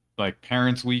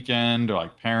parents' weekend, or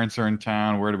like parents are in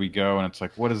town. Where do we go? And it's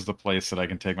like, what is the place that I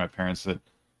can take my parents that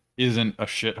isn't a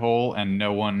shithole, and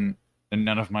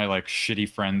none of my like shitty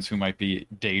friends who might be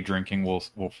day drinking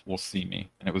will see me.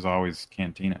 And it was always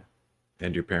Cantina.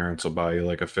 And your parents will buy you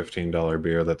like a $15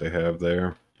 beer that they have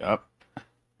there. Yep.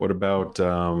 What about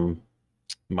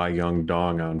My Young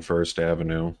Dong on First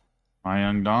Avenue? My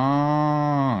Young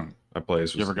Dong. That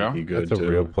place was You ever go? sneaky good that's a too.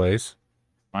 real place.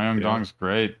 My Young Yeah. Dong's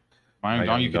great. My Young My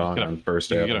Dong, Young you could Dong get on First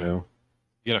you could get Avenue. you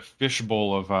get a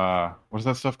fishbowl of what is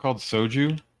that stuff called?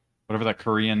 Soju? Whatever that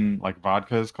Korean like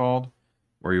vodka is called.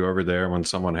 Were you over there when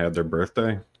someone had their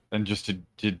birthday? And just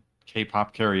did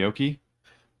K-pop karaoke.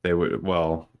 They would,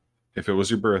 well, if it was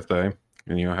your birthday,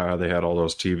 and you know how they had all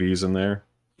those TVs in there?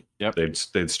 Yep.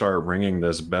 They'd start ringing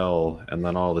this bell, and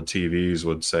then all the TVs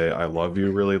would say "I love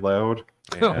you" really loud,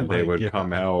 and Oh they my would God.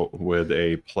 come out with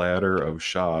a platter of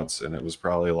shots, and it was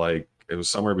probably like it was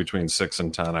somewhere between 6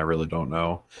 and 10. I really don't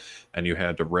know, and you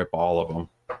had to rip all of them.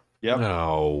 Yep.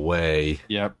 No way.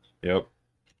 Yep. Yep.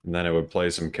 And then it would play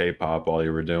some K-pop while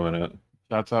you were doing it.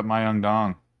 Shouts out My Young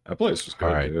Dong. That place was good,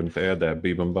 All right. dude. They had that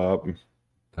bebop.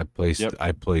 I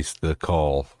placed the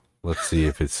call. Let's see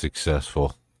if it's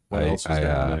successful. What else was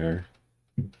down there?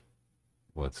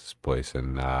 What's this place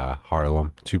in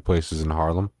Harlem? 2 places in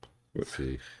Harlem. Let's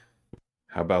see.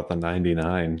 How about the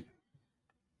 99?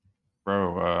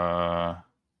 Bro,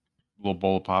 little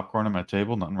bowl of popcorn on my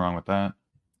table. Nothing wrong with that.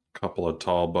 Couple of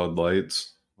tall Bud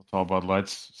Lights. Tall Bud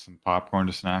Lights, some popcorn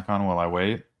to snack on while I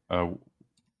wait.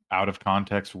 Out of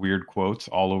context, weird quotes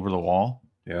all over the wall.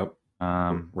 Yep.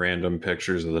 Um, Random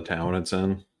pictures of the town it's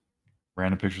in.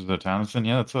 Random pictures of the town it's in.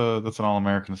 Yeah, that's an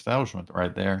all-American establishment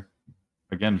right there.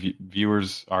 Again,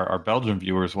 viewers, our Belgian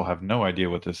viewers will have no idea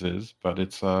what this is, but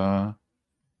it's a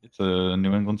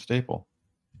New England staple.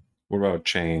 What about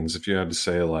chains? If you had to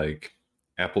say like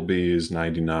Applebee's,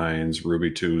 99s,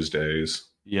 Ruby Tuesdays.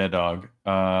 Yeah, dog.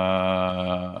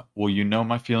 Well, you know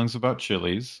my feelings about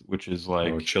Chili's, which is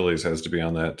like Chili's has to be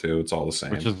on that too. It's all the same.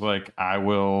 which is like I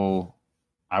will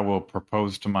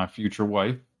propose to my future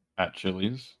wife at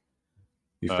Chili's.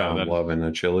 You found love in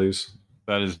the Chili's.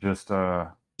 That is just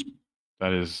that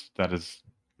is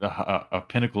a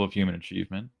pinnacle of human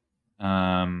achievement.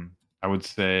 I would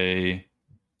say,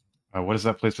 what is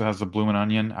that place that has the bloomin'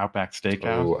 onion? Outback Steakhouse.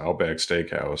 Oh, Outback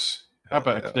Steakhouse.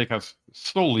 Outback Steakhouse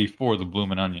solely for the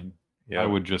bloomin' onion. Yeah. I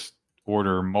would just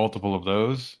order multiple of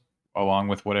those along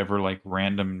with whatever like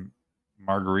random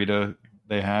margarita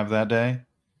they have that day.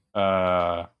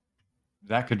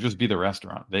 That could just be the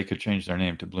restaurant. They could change their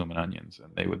name to Bloomin' Onions,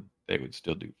 and they would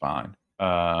still do fine.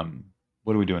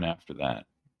 What are we doing after that?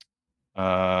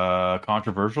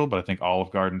 Controversial, but I think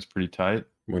Olive Garden's pretty tight.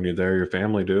 When you're there, your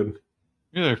family, dude.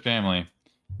 You're their family.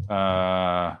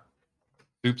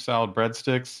 Soup, salad,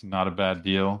 breadsticks, not a bad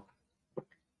deal.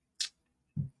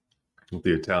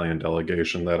 The Italian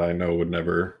delegation that I know would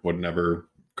never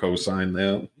co-sign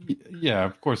that. Yeah,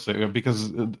 of course,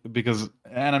 because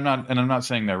and I'm not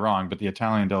saying they're wrong, but the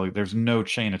Italian deli, there's no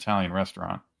chain Italian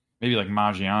restaurant. Maybe like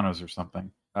Maggiano's or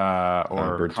something, or Carmine's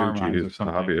or Bertucci's,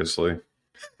 something. obviously.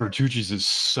 Bertucci's is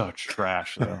such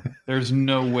trash, though. There's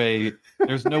no way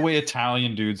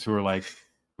Italian dudes who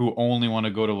only want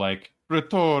to go to like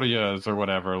Pretoria's or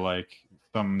whatever, like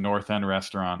some North End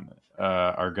restaurant,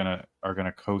 are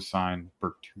gonna co-sign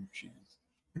Bertucci's.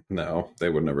 No, they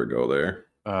would never go there.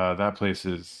 That place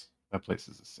is a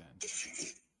sin.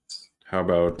 How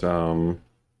about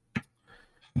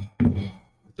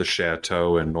the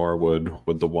Chateau in Norwood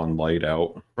with the one light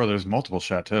out? Bro, there's multiple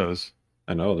chateaus.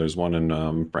 I know there's one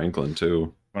in Franklin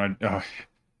too.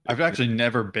 I've actually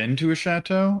never been to a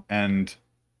chateau, and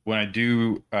when I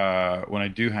do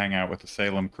hang out with the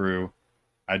Salem crew,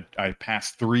 I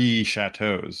pass 3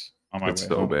 chateaus on my way. It's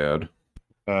so home. bad.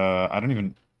 I don't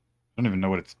even know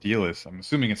what its deal is. I'm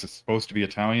assuming it's supposed to be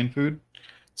Italian food.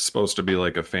 It's supposed to be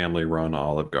like a family-run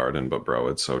Olive Garden, but bro,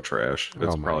 it's so trash.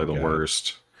 It's probably the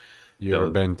worst. You ever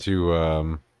been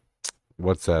to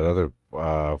what's that other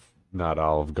not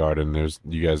Olive Garden?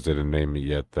 You guys didn't name it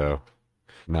yet though.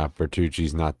 Not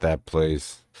Bertucci's, not that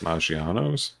place.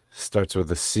 Maggiano's? Starts with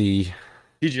a C.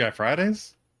 TGI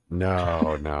Fridays?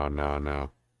 No.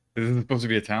 Is this supposed to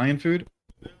be Italian food?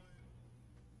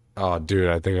 Oh, dude,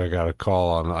 I think I got a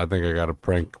call on. I think I got a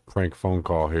prank phone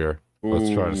call here. Let's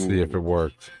try to see if it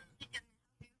works.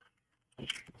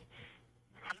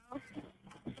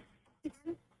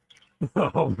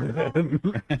 Oh man.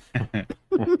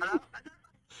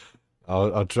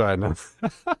 I'll try now.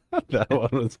 That one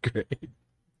was great.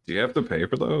 Do you have to pay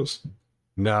for those?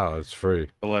 No, it's free.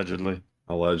 Allegedly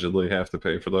have to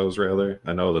pay for those, rather.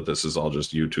 I know that this is all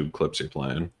just YouTube clips you're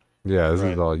playing. Yeah, this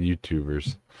is all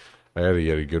YouTubers. I had to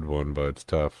get a good one, but it's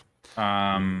tough.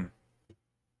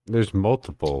 There's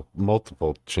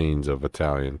multiple chains of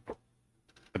Italian.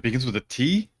 It begins with a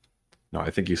T? No, I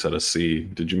think he said a C.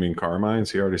 Did you mean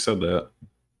Carmine's? He already said that.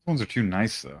 Those ones are too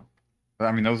nice, though.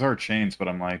 I mean, those are chains, but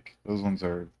I'm like, those ones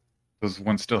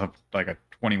still have like a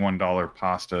 $21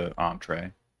 pasta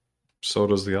entree. So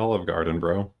does the Olive Garden,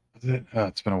 bro.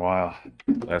 It's been a while.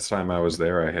 Last time I was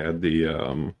there, I had the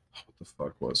what the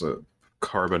fuck was it?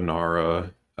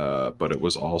 Carbonara, but it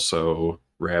was also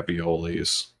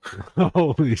raviolis.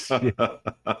 Holy shit!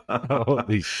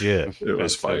 Holy shit! It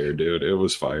was fire, dude. It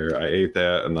was fire. I ate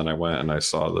that, and then I went and I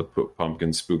saw the Pumpkin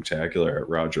Spooktacular at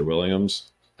Roger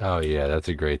Williams. Oh yeah, that's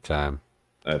a great time.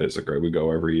 That is a great. We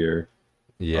go every year.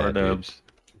 Yeah, dude,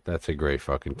 that's a great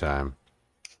fucking time.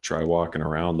 Try walking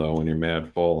around though when you're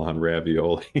mad full on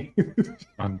ravioli.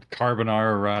 On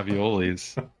carbonara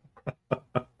raviolis.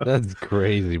 That's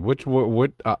crazy. Which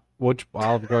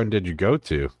Olive Garden did you go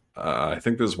to? I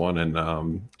think there's one in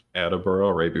Attleboro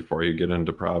right before you get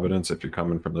into Providence if you're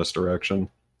coming from this direction.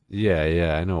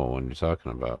 Yeah, I know what one you're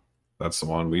talking about. That's the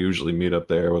one. We usually meet up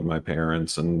there with my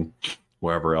parents and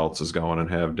whoever else is going and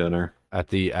have dinner. At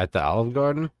the Olive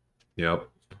Garden? Yep.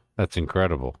 That's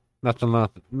incredible. Nothing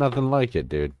like it,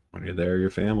 dude. When you're there, your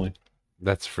family.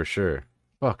 That's for sure.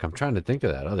 Fuck, I'm trying to think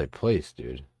of that other place,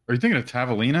 dude. Are you thinking of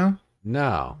Tavolino?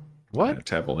 No. What? Yeah,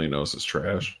 Tavolino's is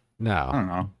trash. No. I don't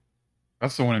know.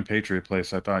 That's the one in Patriot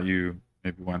Place. I thought you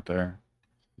maybe went there.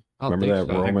 Remember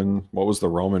that Roman? What was the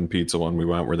Roman pizza one we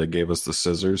went where they gave us the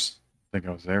scissors? I think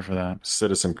I was there for that.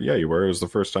 Citizen. Yeah, you were. It was the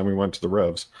first time we went to the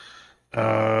Revs.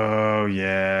 Oh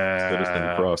yeah.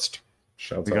 Citizen Crust.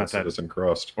 Shouts out Citizen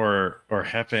Crust. Or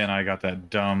Hefe and I got that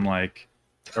dumb like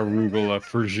arugula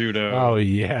prosciutto. Oh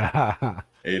yeah.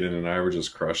 Aiden and I were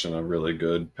just crushing a really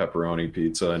good pepperoni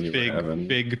pizza, and you were having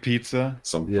big pizza.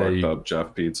 Some fucked up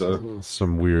Jeff pizza.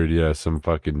 Some weird, some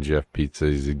fucking Jeff pizza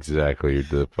is exactly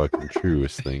the fucking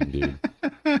truest thing, dude.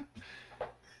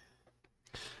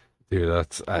 Dude,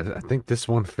 I think this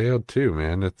one failed too,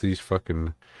 man. That's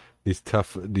these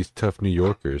tough New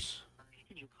Yorkers.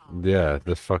 Yeah,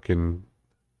 the fucking.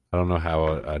 I don't know how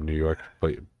a New York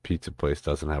pizza place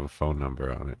doesn't have a phone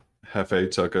number on it.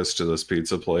 Hefe took us to this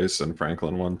pizza place in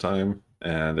Franklin one time,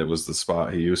 and it was the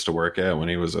spot he used to work at when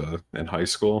he was in high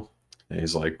school. And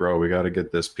he's like, bro, we got to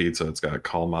get this pizza. It's got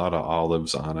Kalamata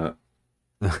olives on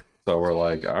it. So we're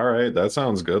like, all right, that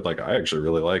sounds good. Like, I actually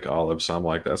really like olives. So I'm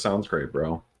like, that sounds great,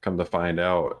 bro. Come to find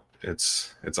out,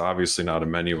 it's obviously not a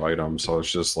menu item. So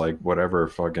it's just like whatever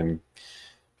fucking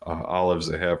olives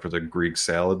they have for the Greek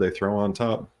salad they throw on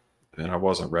top. And I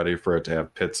wasn't ready for it to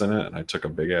have pits in it, and I took a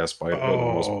big ass bite of it and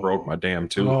almost broke my damn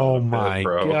tooth. Oh my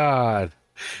god!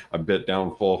 I bit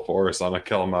down full force on a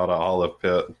Kalamata olive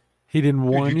pit. He didn't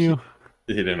warn you?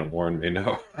 He didn't warn me,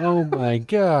 no. Oh my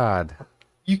god!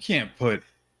 You can't put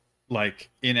like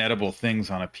inedible things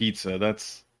on a pizza.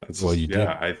 That's Well, you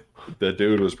did. The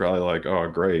dude was probably like, "Oh,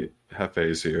 great,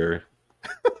 Hefe's here."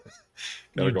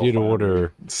 You did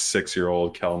order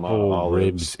 6-year-old Kalma whole olives.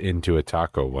 ribs into a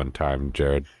taco one time,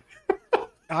 Jared.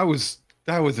 That was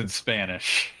in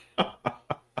Spanish.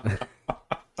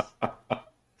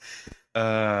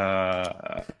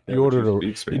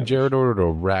 Jared ordered a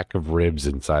rack of ribs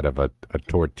inside of a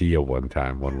tortilla one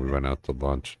time when we went out to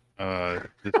lunch.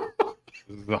 This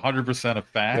is 100% a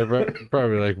fact. They're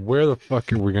probably like, where the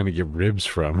fuck are we gonna get ribs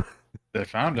from? They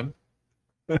found him.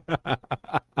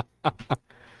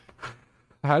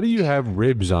 How do you have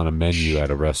ribs on a menu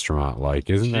at a restaurant? Like,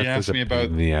 isn't She that asked just a me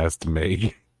pain in the ass to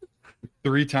make?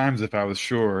 3 times if I was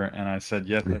sure, and I said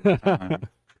yes at the time.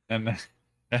 And then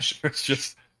there's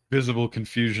just visible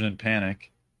confusion and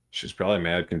panic. She's probably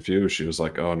mad confused. She was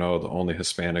like, "Oh no, the only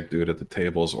Hispanic dude at the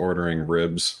table is ordering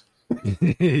ribs."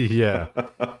 Yeah,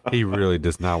 he really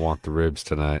does not want the ribs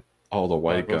tonight. All the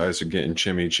white guys are getting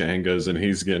chimichangas, and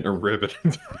he's getting a rib.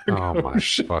 Oh my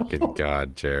fucking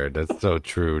god, Jared, that's so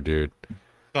true, dude.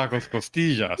 Tacos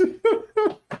costillas.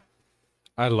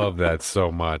 I love that so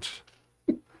much.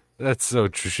 That's so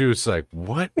true. She was like,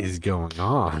 "What is going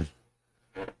on?"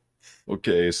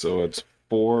 Okay, so it's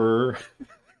 4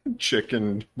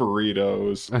 chicken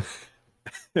burritos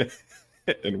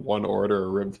and 1 order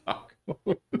of rib taco.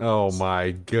 Oh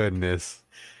my goodness!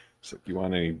 It's like, you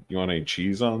want any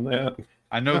cheese on that?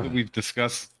 I know that we've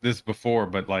discussed this before,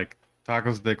 but like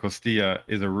tacos de costilla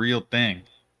is a real thing.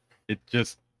 It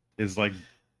just is like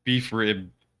beef rib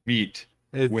meat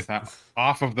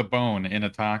off of the bone in a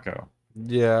taco.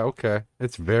 Yeah, okay.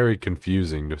 It's very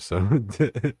confusing to some.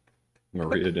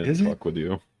 Maria didn't fuck with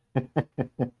you.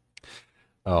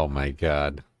 Oh my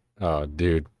god. Oh,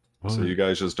 dude. So you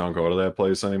guys just don't go to that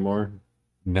place anymore?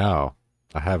 No,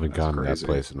 I haven't That's gone to crazy. that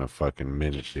place in a fucking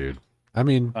minute, dude. I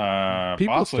mean,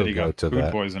 people Boss still lady go got to food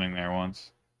that. poisoning there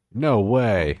once. No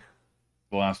way.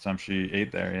 The last time she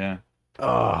ate there, yeah.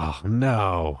 Oh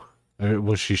no.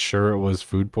 Was she sure it was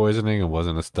food poisoning and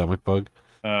wasn't a stomach bug?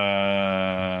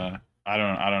 I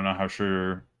don't know how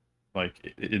sure,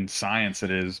 like in science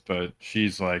it is, but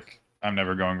she's like, I'm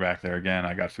never going back there again.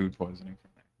 I got food poisoning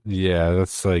from there. Yeah,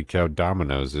 that's like how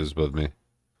Domino's is with me.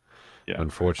 Yeah.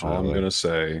 Unfortunately. All I'm gonna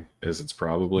say is it's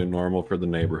probably normal for the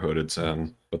neighborhood it's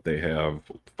in, but they have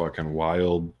fucking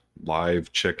wild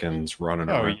live chickens running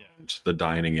around the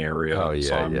dining area. Oh, yeah,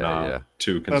 so I'm yeah, not yeah.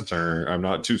 too concerned. I'm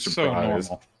not too so surprised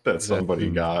normal. that somebody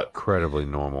got incredibly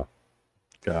normal.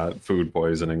 food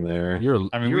poisoning there. You're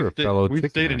a fellow we've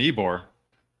stayed chickener. in Ybor.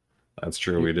 That's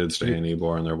true. We did stay in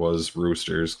Ybor, and there was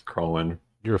roosters crowing.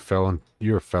 You're a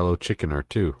fellow chickener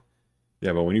too.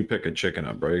 Yeah, but when you pick a chicken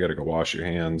up, bro, you gotta go wash your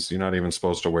hands. You're not even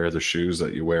supposed to wear the shoes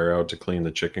that you wear out to clean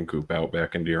the chicken coop out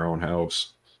back into your own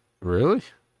house. Really?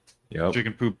 Yep.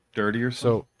 Chicken poop dirty or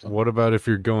So something? what about if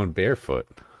you're going barefoot?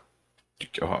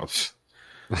 Oh,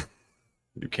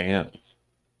 you can't.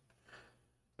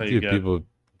 So you Dude, get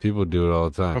people do it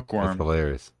all the time. Hookworm. That's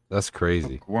hilarious. That's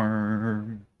crazy.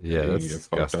 worm. Yeah, You that's get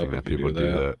fucked disgusting up that if you people do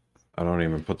do that. that. I don't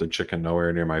even put the chicken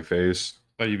nowhere near my face.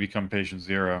 So you become patient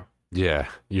zero. Yeah,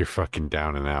 you're fucking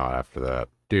down and out after that.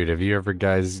 Dude, have you ever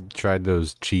guys tried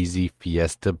those cheesy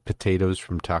Fiesta potatoes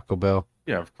from Taco Bell?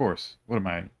 Yeah, of course. What am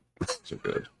I? So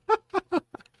good.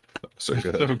 So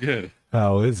good. So good.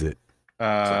 How is it? It's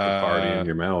like a party in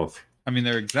your mouth. I mean,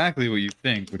 they're exactly what you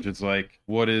think, which is like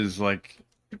what is like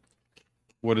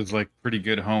pretty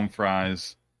good home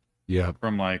fries Yeah.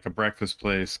 from like a breakfast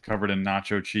place covered in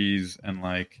nacho cheese and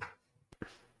like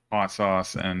hot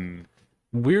sauce and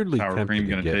Weirdly sour tempted cream to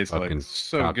gonna get taste like fucking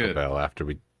so Taco good. Bell after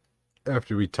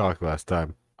we talked last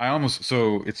time.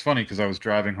 So it's funny because I was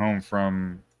driving home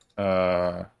from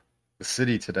the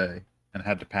city today and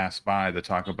had to pass by the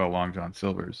Taco Bell Long John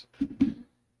Silver's,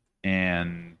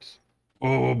 and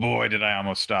oh boy, did I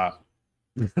almost stop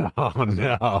Oh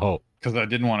no. because I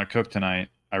didn't want to cook tonight.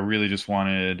 I really just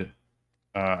wanted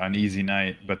an easy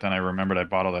night, but then I remembered I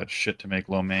bought all that shit to make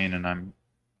lo mein, and I'm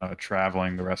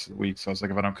traveling the rest of the week. So I was like,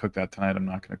 if I don't cook that tonight, I'm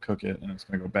not going to cook it, and it's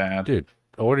going to go bad. Dude,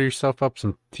 order yourself up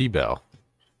some T-Bell.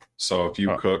 So if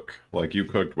you cook, like you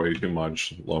cooked way too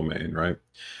much lo mein, right?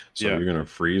 So Yeah. you're gonna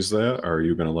freeze that, or are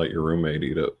you gonna let your roommate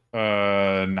eat it?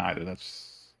 Neither.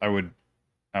 I would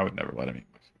never let him eat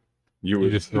my food. You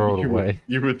would just throw it away?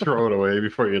 You would throw it away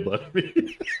before you'd let him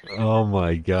eat. Oh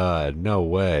my god, no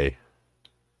way.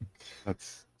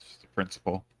 That's just a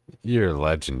principle. You're a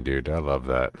legend, dude. I love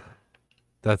that.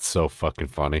 That's so fucking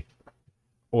funny.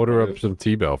 Order up some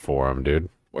T-Bell for him, dude.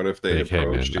 What if they Like, hey, man,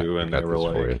 approached you I and got they were this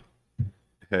for like, you.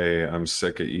 "Hey, I'm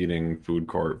sick of eating food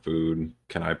court food.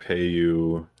 Can I pay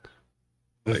you?"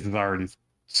 This is already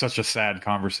such a sad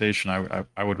conversation.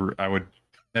 I would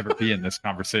never be in this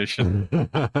conversation.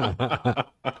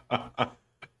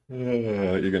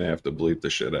 You're gonna have to bleep the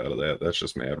shit out of that. That's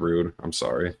just mad rude. I'm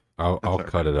sorry. I'll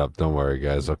cut it up. Don't worry,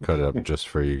 guys. I'll cut it up just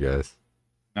for you guys.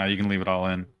 No, you can leave it all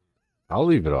in. I'll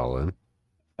leave it all in.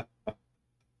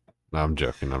 No, I'm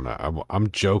joking. I'm not. I'm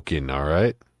joking. All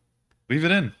right. Leave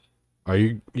it in. Are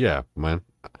you? Yeah, man.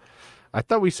 I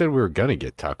thought we said we were gonna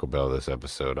get Taco Bell this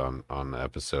episode on the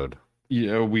episode.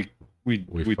 Yeah, we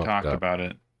fucked talked up. about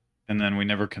it, and then we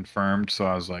never confirmed. So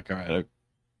I was like, all right,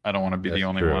 I don't want to be the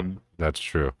only true. one. That's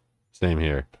true. Same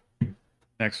here.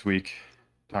 Next week,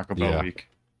 Taco Bell Yeah. week.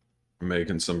 I'm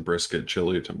making some brisket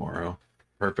chili tomorrow.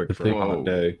 Perfect for Thing- a hot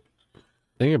day.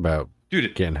 Thing about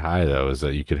Dude, getting high though is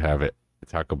that you could have it at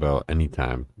Taco Bell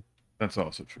anytime. that's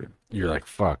also true. You're like,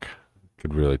 fuck.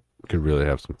 Could really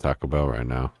have some Taco Bell right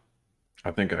now.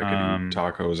 I think I could eat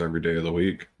tacos every day of the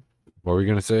week. What were we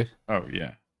gonna say? Oh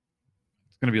yeah,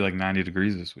 it's gonna be like 90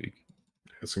 degrees this week.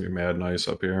 It's gonna be mad nice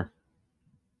up here.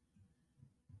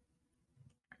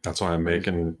 That's why I'm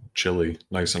making chili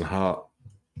nice and hot.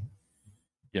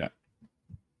 Yeah,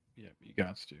 you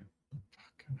got to.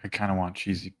 Fuck. I kind of want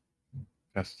cheesy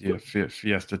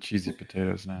Fiesta cheesy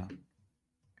potatoes now.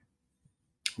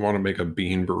 I want to make a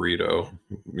bean burrito.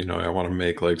 You know, I want to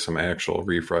make like some actual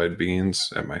refried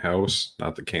beans at my house,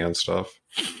 not the canned stuff.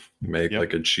 Make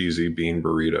like a cheesy bean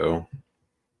burrito.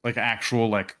 Like actual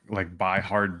like buy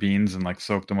hard beans and like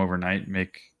soak them overnight,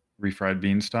 make refried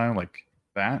bean style like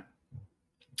that.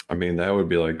 I mean, that would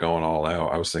be like going all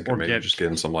out. I was thinking Or maybe just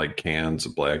getting some like cans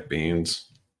of black beans.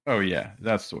 Oh yeah,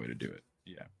 that's the way to do it.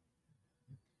 Yeah.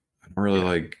 I don't really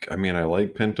like, I mean, I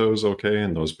like pintos okay,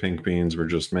 and those pink beans were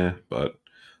just meh, but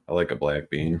I like a black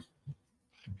bean.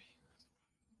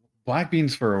 Black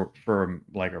beans for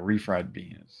like a refried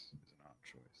bean is an odd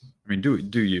choice. I mean,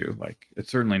 do you like?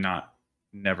 It's certainly not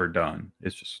never done.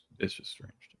 It's just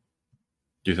strange.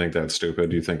 Do you think that's stupid?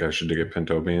 Do you think I should get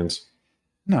pinto beans?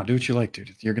 No, do what you like,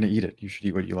 dude. You're gonna eat it. You should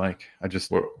eat what you like.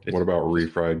 What about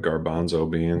refried garbanzo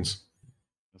beans?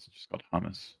 That's just called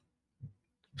hummus.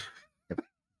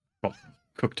 Called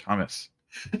cooked hummus.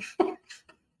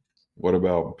 What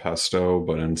about pesto,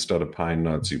 but instead of pine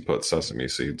nuts, you put sesame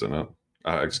seeds in it?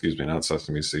 Excuse me, not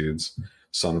sesame seeds,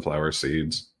 sunflower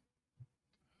seeds.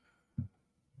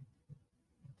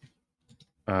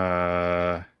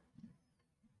 I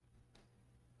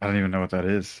don't even know what that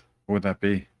is. What would that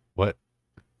be? What?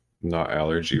 Not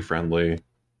allergy friendly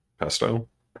pesto.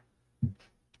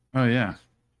 Oh yeah.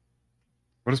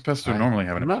 What does pesto normally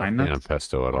have in I'm it? not Pine a fan nuts? of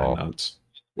pesto at Pine all. nuts.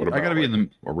 What about I gotta be in the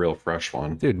a real fresh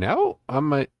one? Dude, now I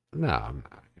might. No, I'm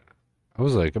not. I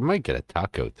was like, I might get a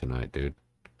taco tonight, dude.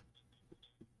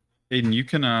 Aiden, you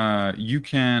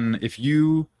can if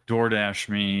you DoorDash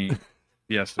me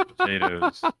Fiesta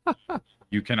potatoes,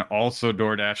 you can also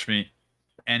DoorDash me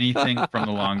anything from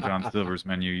the Long John Silver's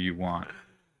menu you want.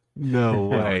 No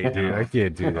way, dude. I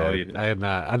can't do I'll eat that. it. I am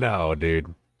not. I know,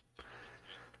 dude.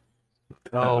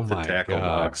 Oh The my tackle god,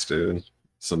 box, dude.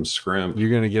 Some scrimp. you're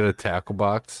gonna get a tackle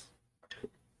box?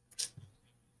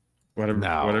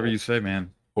 Whatever you say,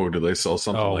 man. Oh, do they sell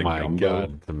something Oh like my gumbo?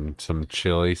 god, some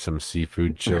chili, some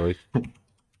seafood chili.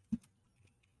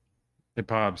 Hey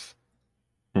Pobs.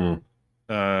 Hmm.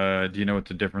 Do you know what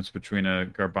the difference between a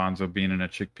garbanzo bean and a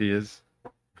chickpea is?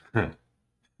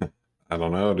 I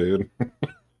don't know, dude.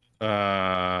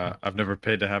 I've never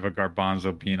paid to have a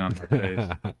garbanzo bean on my face.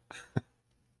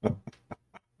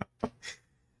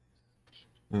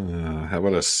 How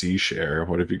about a sea share?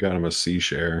 What if you got him a sea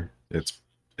share?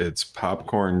 It's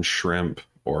popcorn shrimp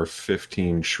or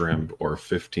 15 shrimp or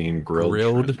 15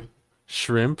 grilled shrimp.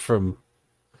 shrimp from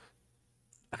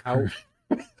how?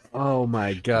 Oh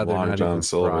my god, they're Long not John even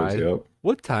Silver's, fried. yep.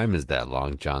 What time is that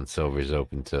Long John Silver's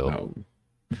open till? No.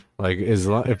 Like,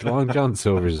 if Long John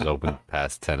Silver's is open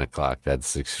past 10 o'clock,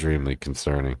 that's extremely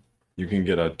concerning. You can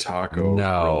get a taco.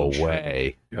 No grilled shrimp.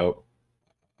 way. Yep.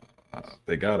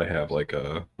 They gotta have like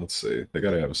a, let's see, they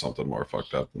gotta have something more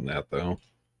fucked up than that though.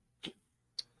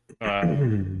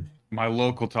 My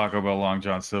local Taco Bell Long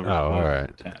John Silver. Oh, all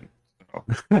right. 10. So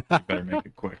you better make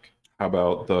it quick. How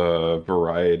about the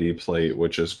variety plate,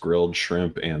 which is grilled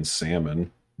shrimp and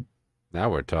salmon? Now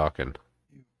we're talking.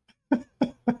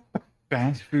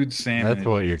 Fast food salmon. That's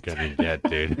what you're gonna get,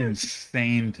 dude.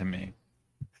 Insane to me.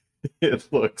 It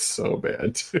looks so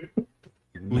bad too.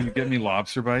 Will you get me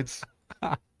lobster bites?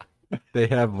 They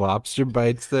have lobster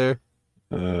bites there.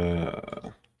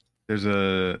 There's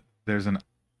an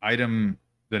item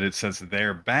that it says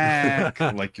they're back,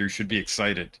 like you should be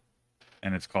excited,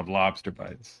 and it's called lobster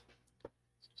bites.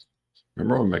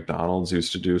 Remember when McDonald's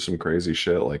used to do some crazy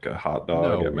shit like a hot dog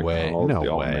No at way. McDonald's, No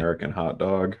the way. all-American hot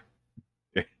dog?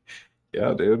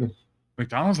 Yeah, dude.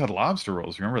 McDonald's had lobster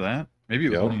rolls. Remember that? Maybe it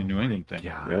was Yep. only a New England thing.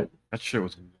 Yep. That shit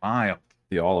was wild.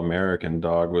 The All-American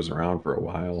dog was around for a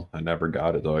while. I never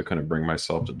got it though. I couldn't bring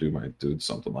myself to do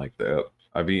something like that.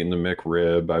 I've eaten the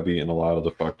McRib. I've eaten a lot of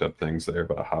the fucked up things there,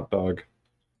 but a hot dog.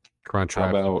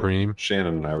 Crunchwrap Supreme.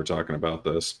 Shannon and I were talking about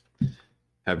this.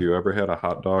 Have you ever had a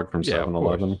hot dog from Yeah, of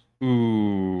 7-Eleven?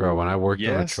 Ooh. Bro, when I worked on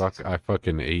a yes. truck, I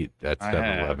fucking ate at I have.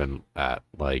 7-Eleven at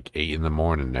like 8 in the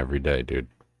morning every day, dude.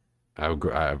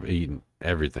 I've eaten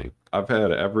everything. I've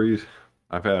had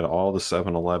all the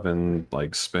 7-Eleven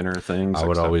like spinner things. I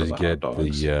would except for always the hot get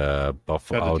dogs. the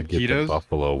buffalo. Got I the would get the taquitos?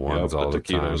 buffalo ones all the the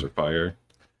time. taquitos are fire.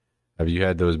 Have you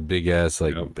had those big ass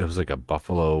like Yep. it was like a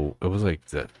buffalo? It was like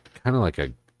the kind of like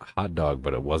a hot dog,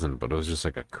 but it wasn't. But it was just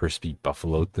like a crispy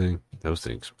buffalo thing. Those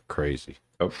things were crazy.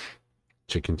 Yep.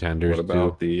 Chicken tenders. What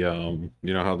about too. the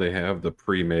you know how they have the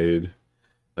pre-made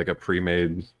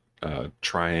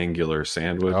triangular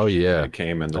sandwich? Oh, yeah. It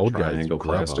came in the Old guys triangle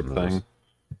grub plastic on those. thing.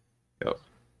 Yep.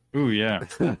 Ooh, yeah.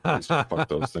 I used to fuck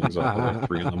those things up at like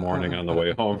 3 in the morning on the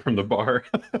way home from the bar.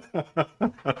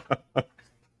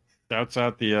 Shouts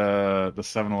out the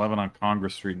 7-Eleven on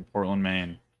Congress Street in Portland,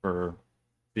 Maine, for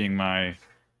being my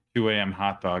 2 a.m.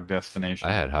 hot dog destination.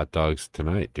 I had hot dogs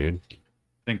tonight, dude. I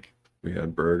think We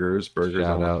had burgers Shout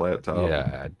on the out. flat top.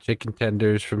 Yeah, chicken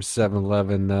tenders from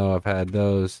 7-Eleven, though. I've had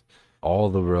those. All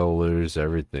the rollers,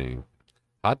 everything.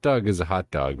 Hot dog is a hot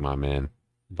dog, my man.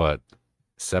 But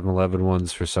 7-Eleven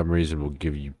ones, for some reason, will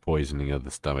give you poisoning of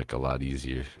the stomach a lot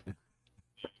easier.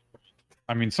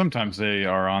 I mean, sometimes they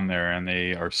are on there and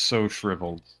they are so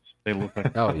shriveled. They look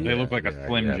like Oh, they look like a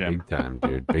Slim Jim. Big time,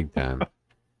 dude. Big time.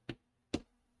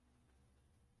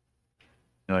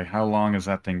 You're like, how long has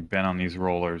that thing been on these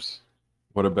rollers?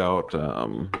 What about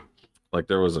like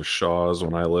there was a Shaw's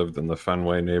when I lived in the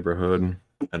Fenway neighborhood,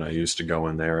 and I used to go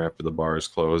in there after the bars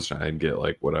closed, and I'd get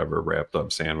like whatever wrapped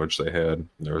up sandwich they had.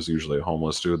 There was usually a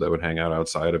homeless dude that would hang out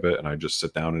outside of it, and I'd just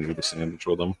sit down and eat the sandwich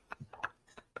with him.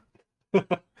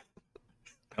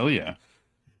 Hell yeah.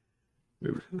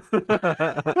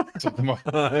 It's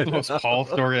the most Paul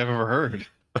story I've ever heard.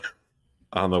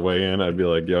 On the way in, I'd be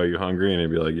like, "Yo, you hungry?" And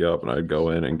he'd be like, "Yup." And I'd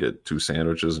go in and get 2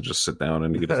 sandwiches and just sit down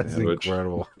and eat a That's sandwich.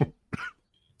 incredible.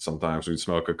 Sometimes we'd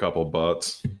smoke a couple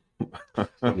butts. Yeah,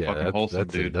 Fucking wholesome,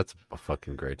 dude. that's a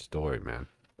fucking great story, man.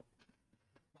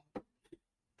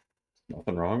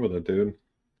 Nothing wrong with it, dude.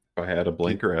 If I had a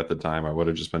blinker at the time, I would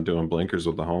have just been doing blinkers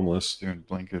with the homeless. Doing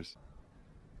blinkers.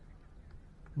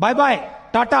 Bye bye,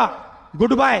 Tata,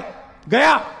 goodbye,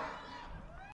 Gaya.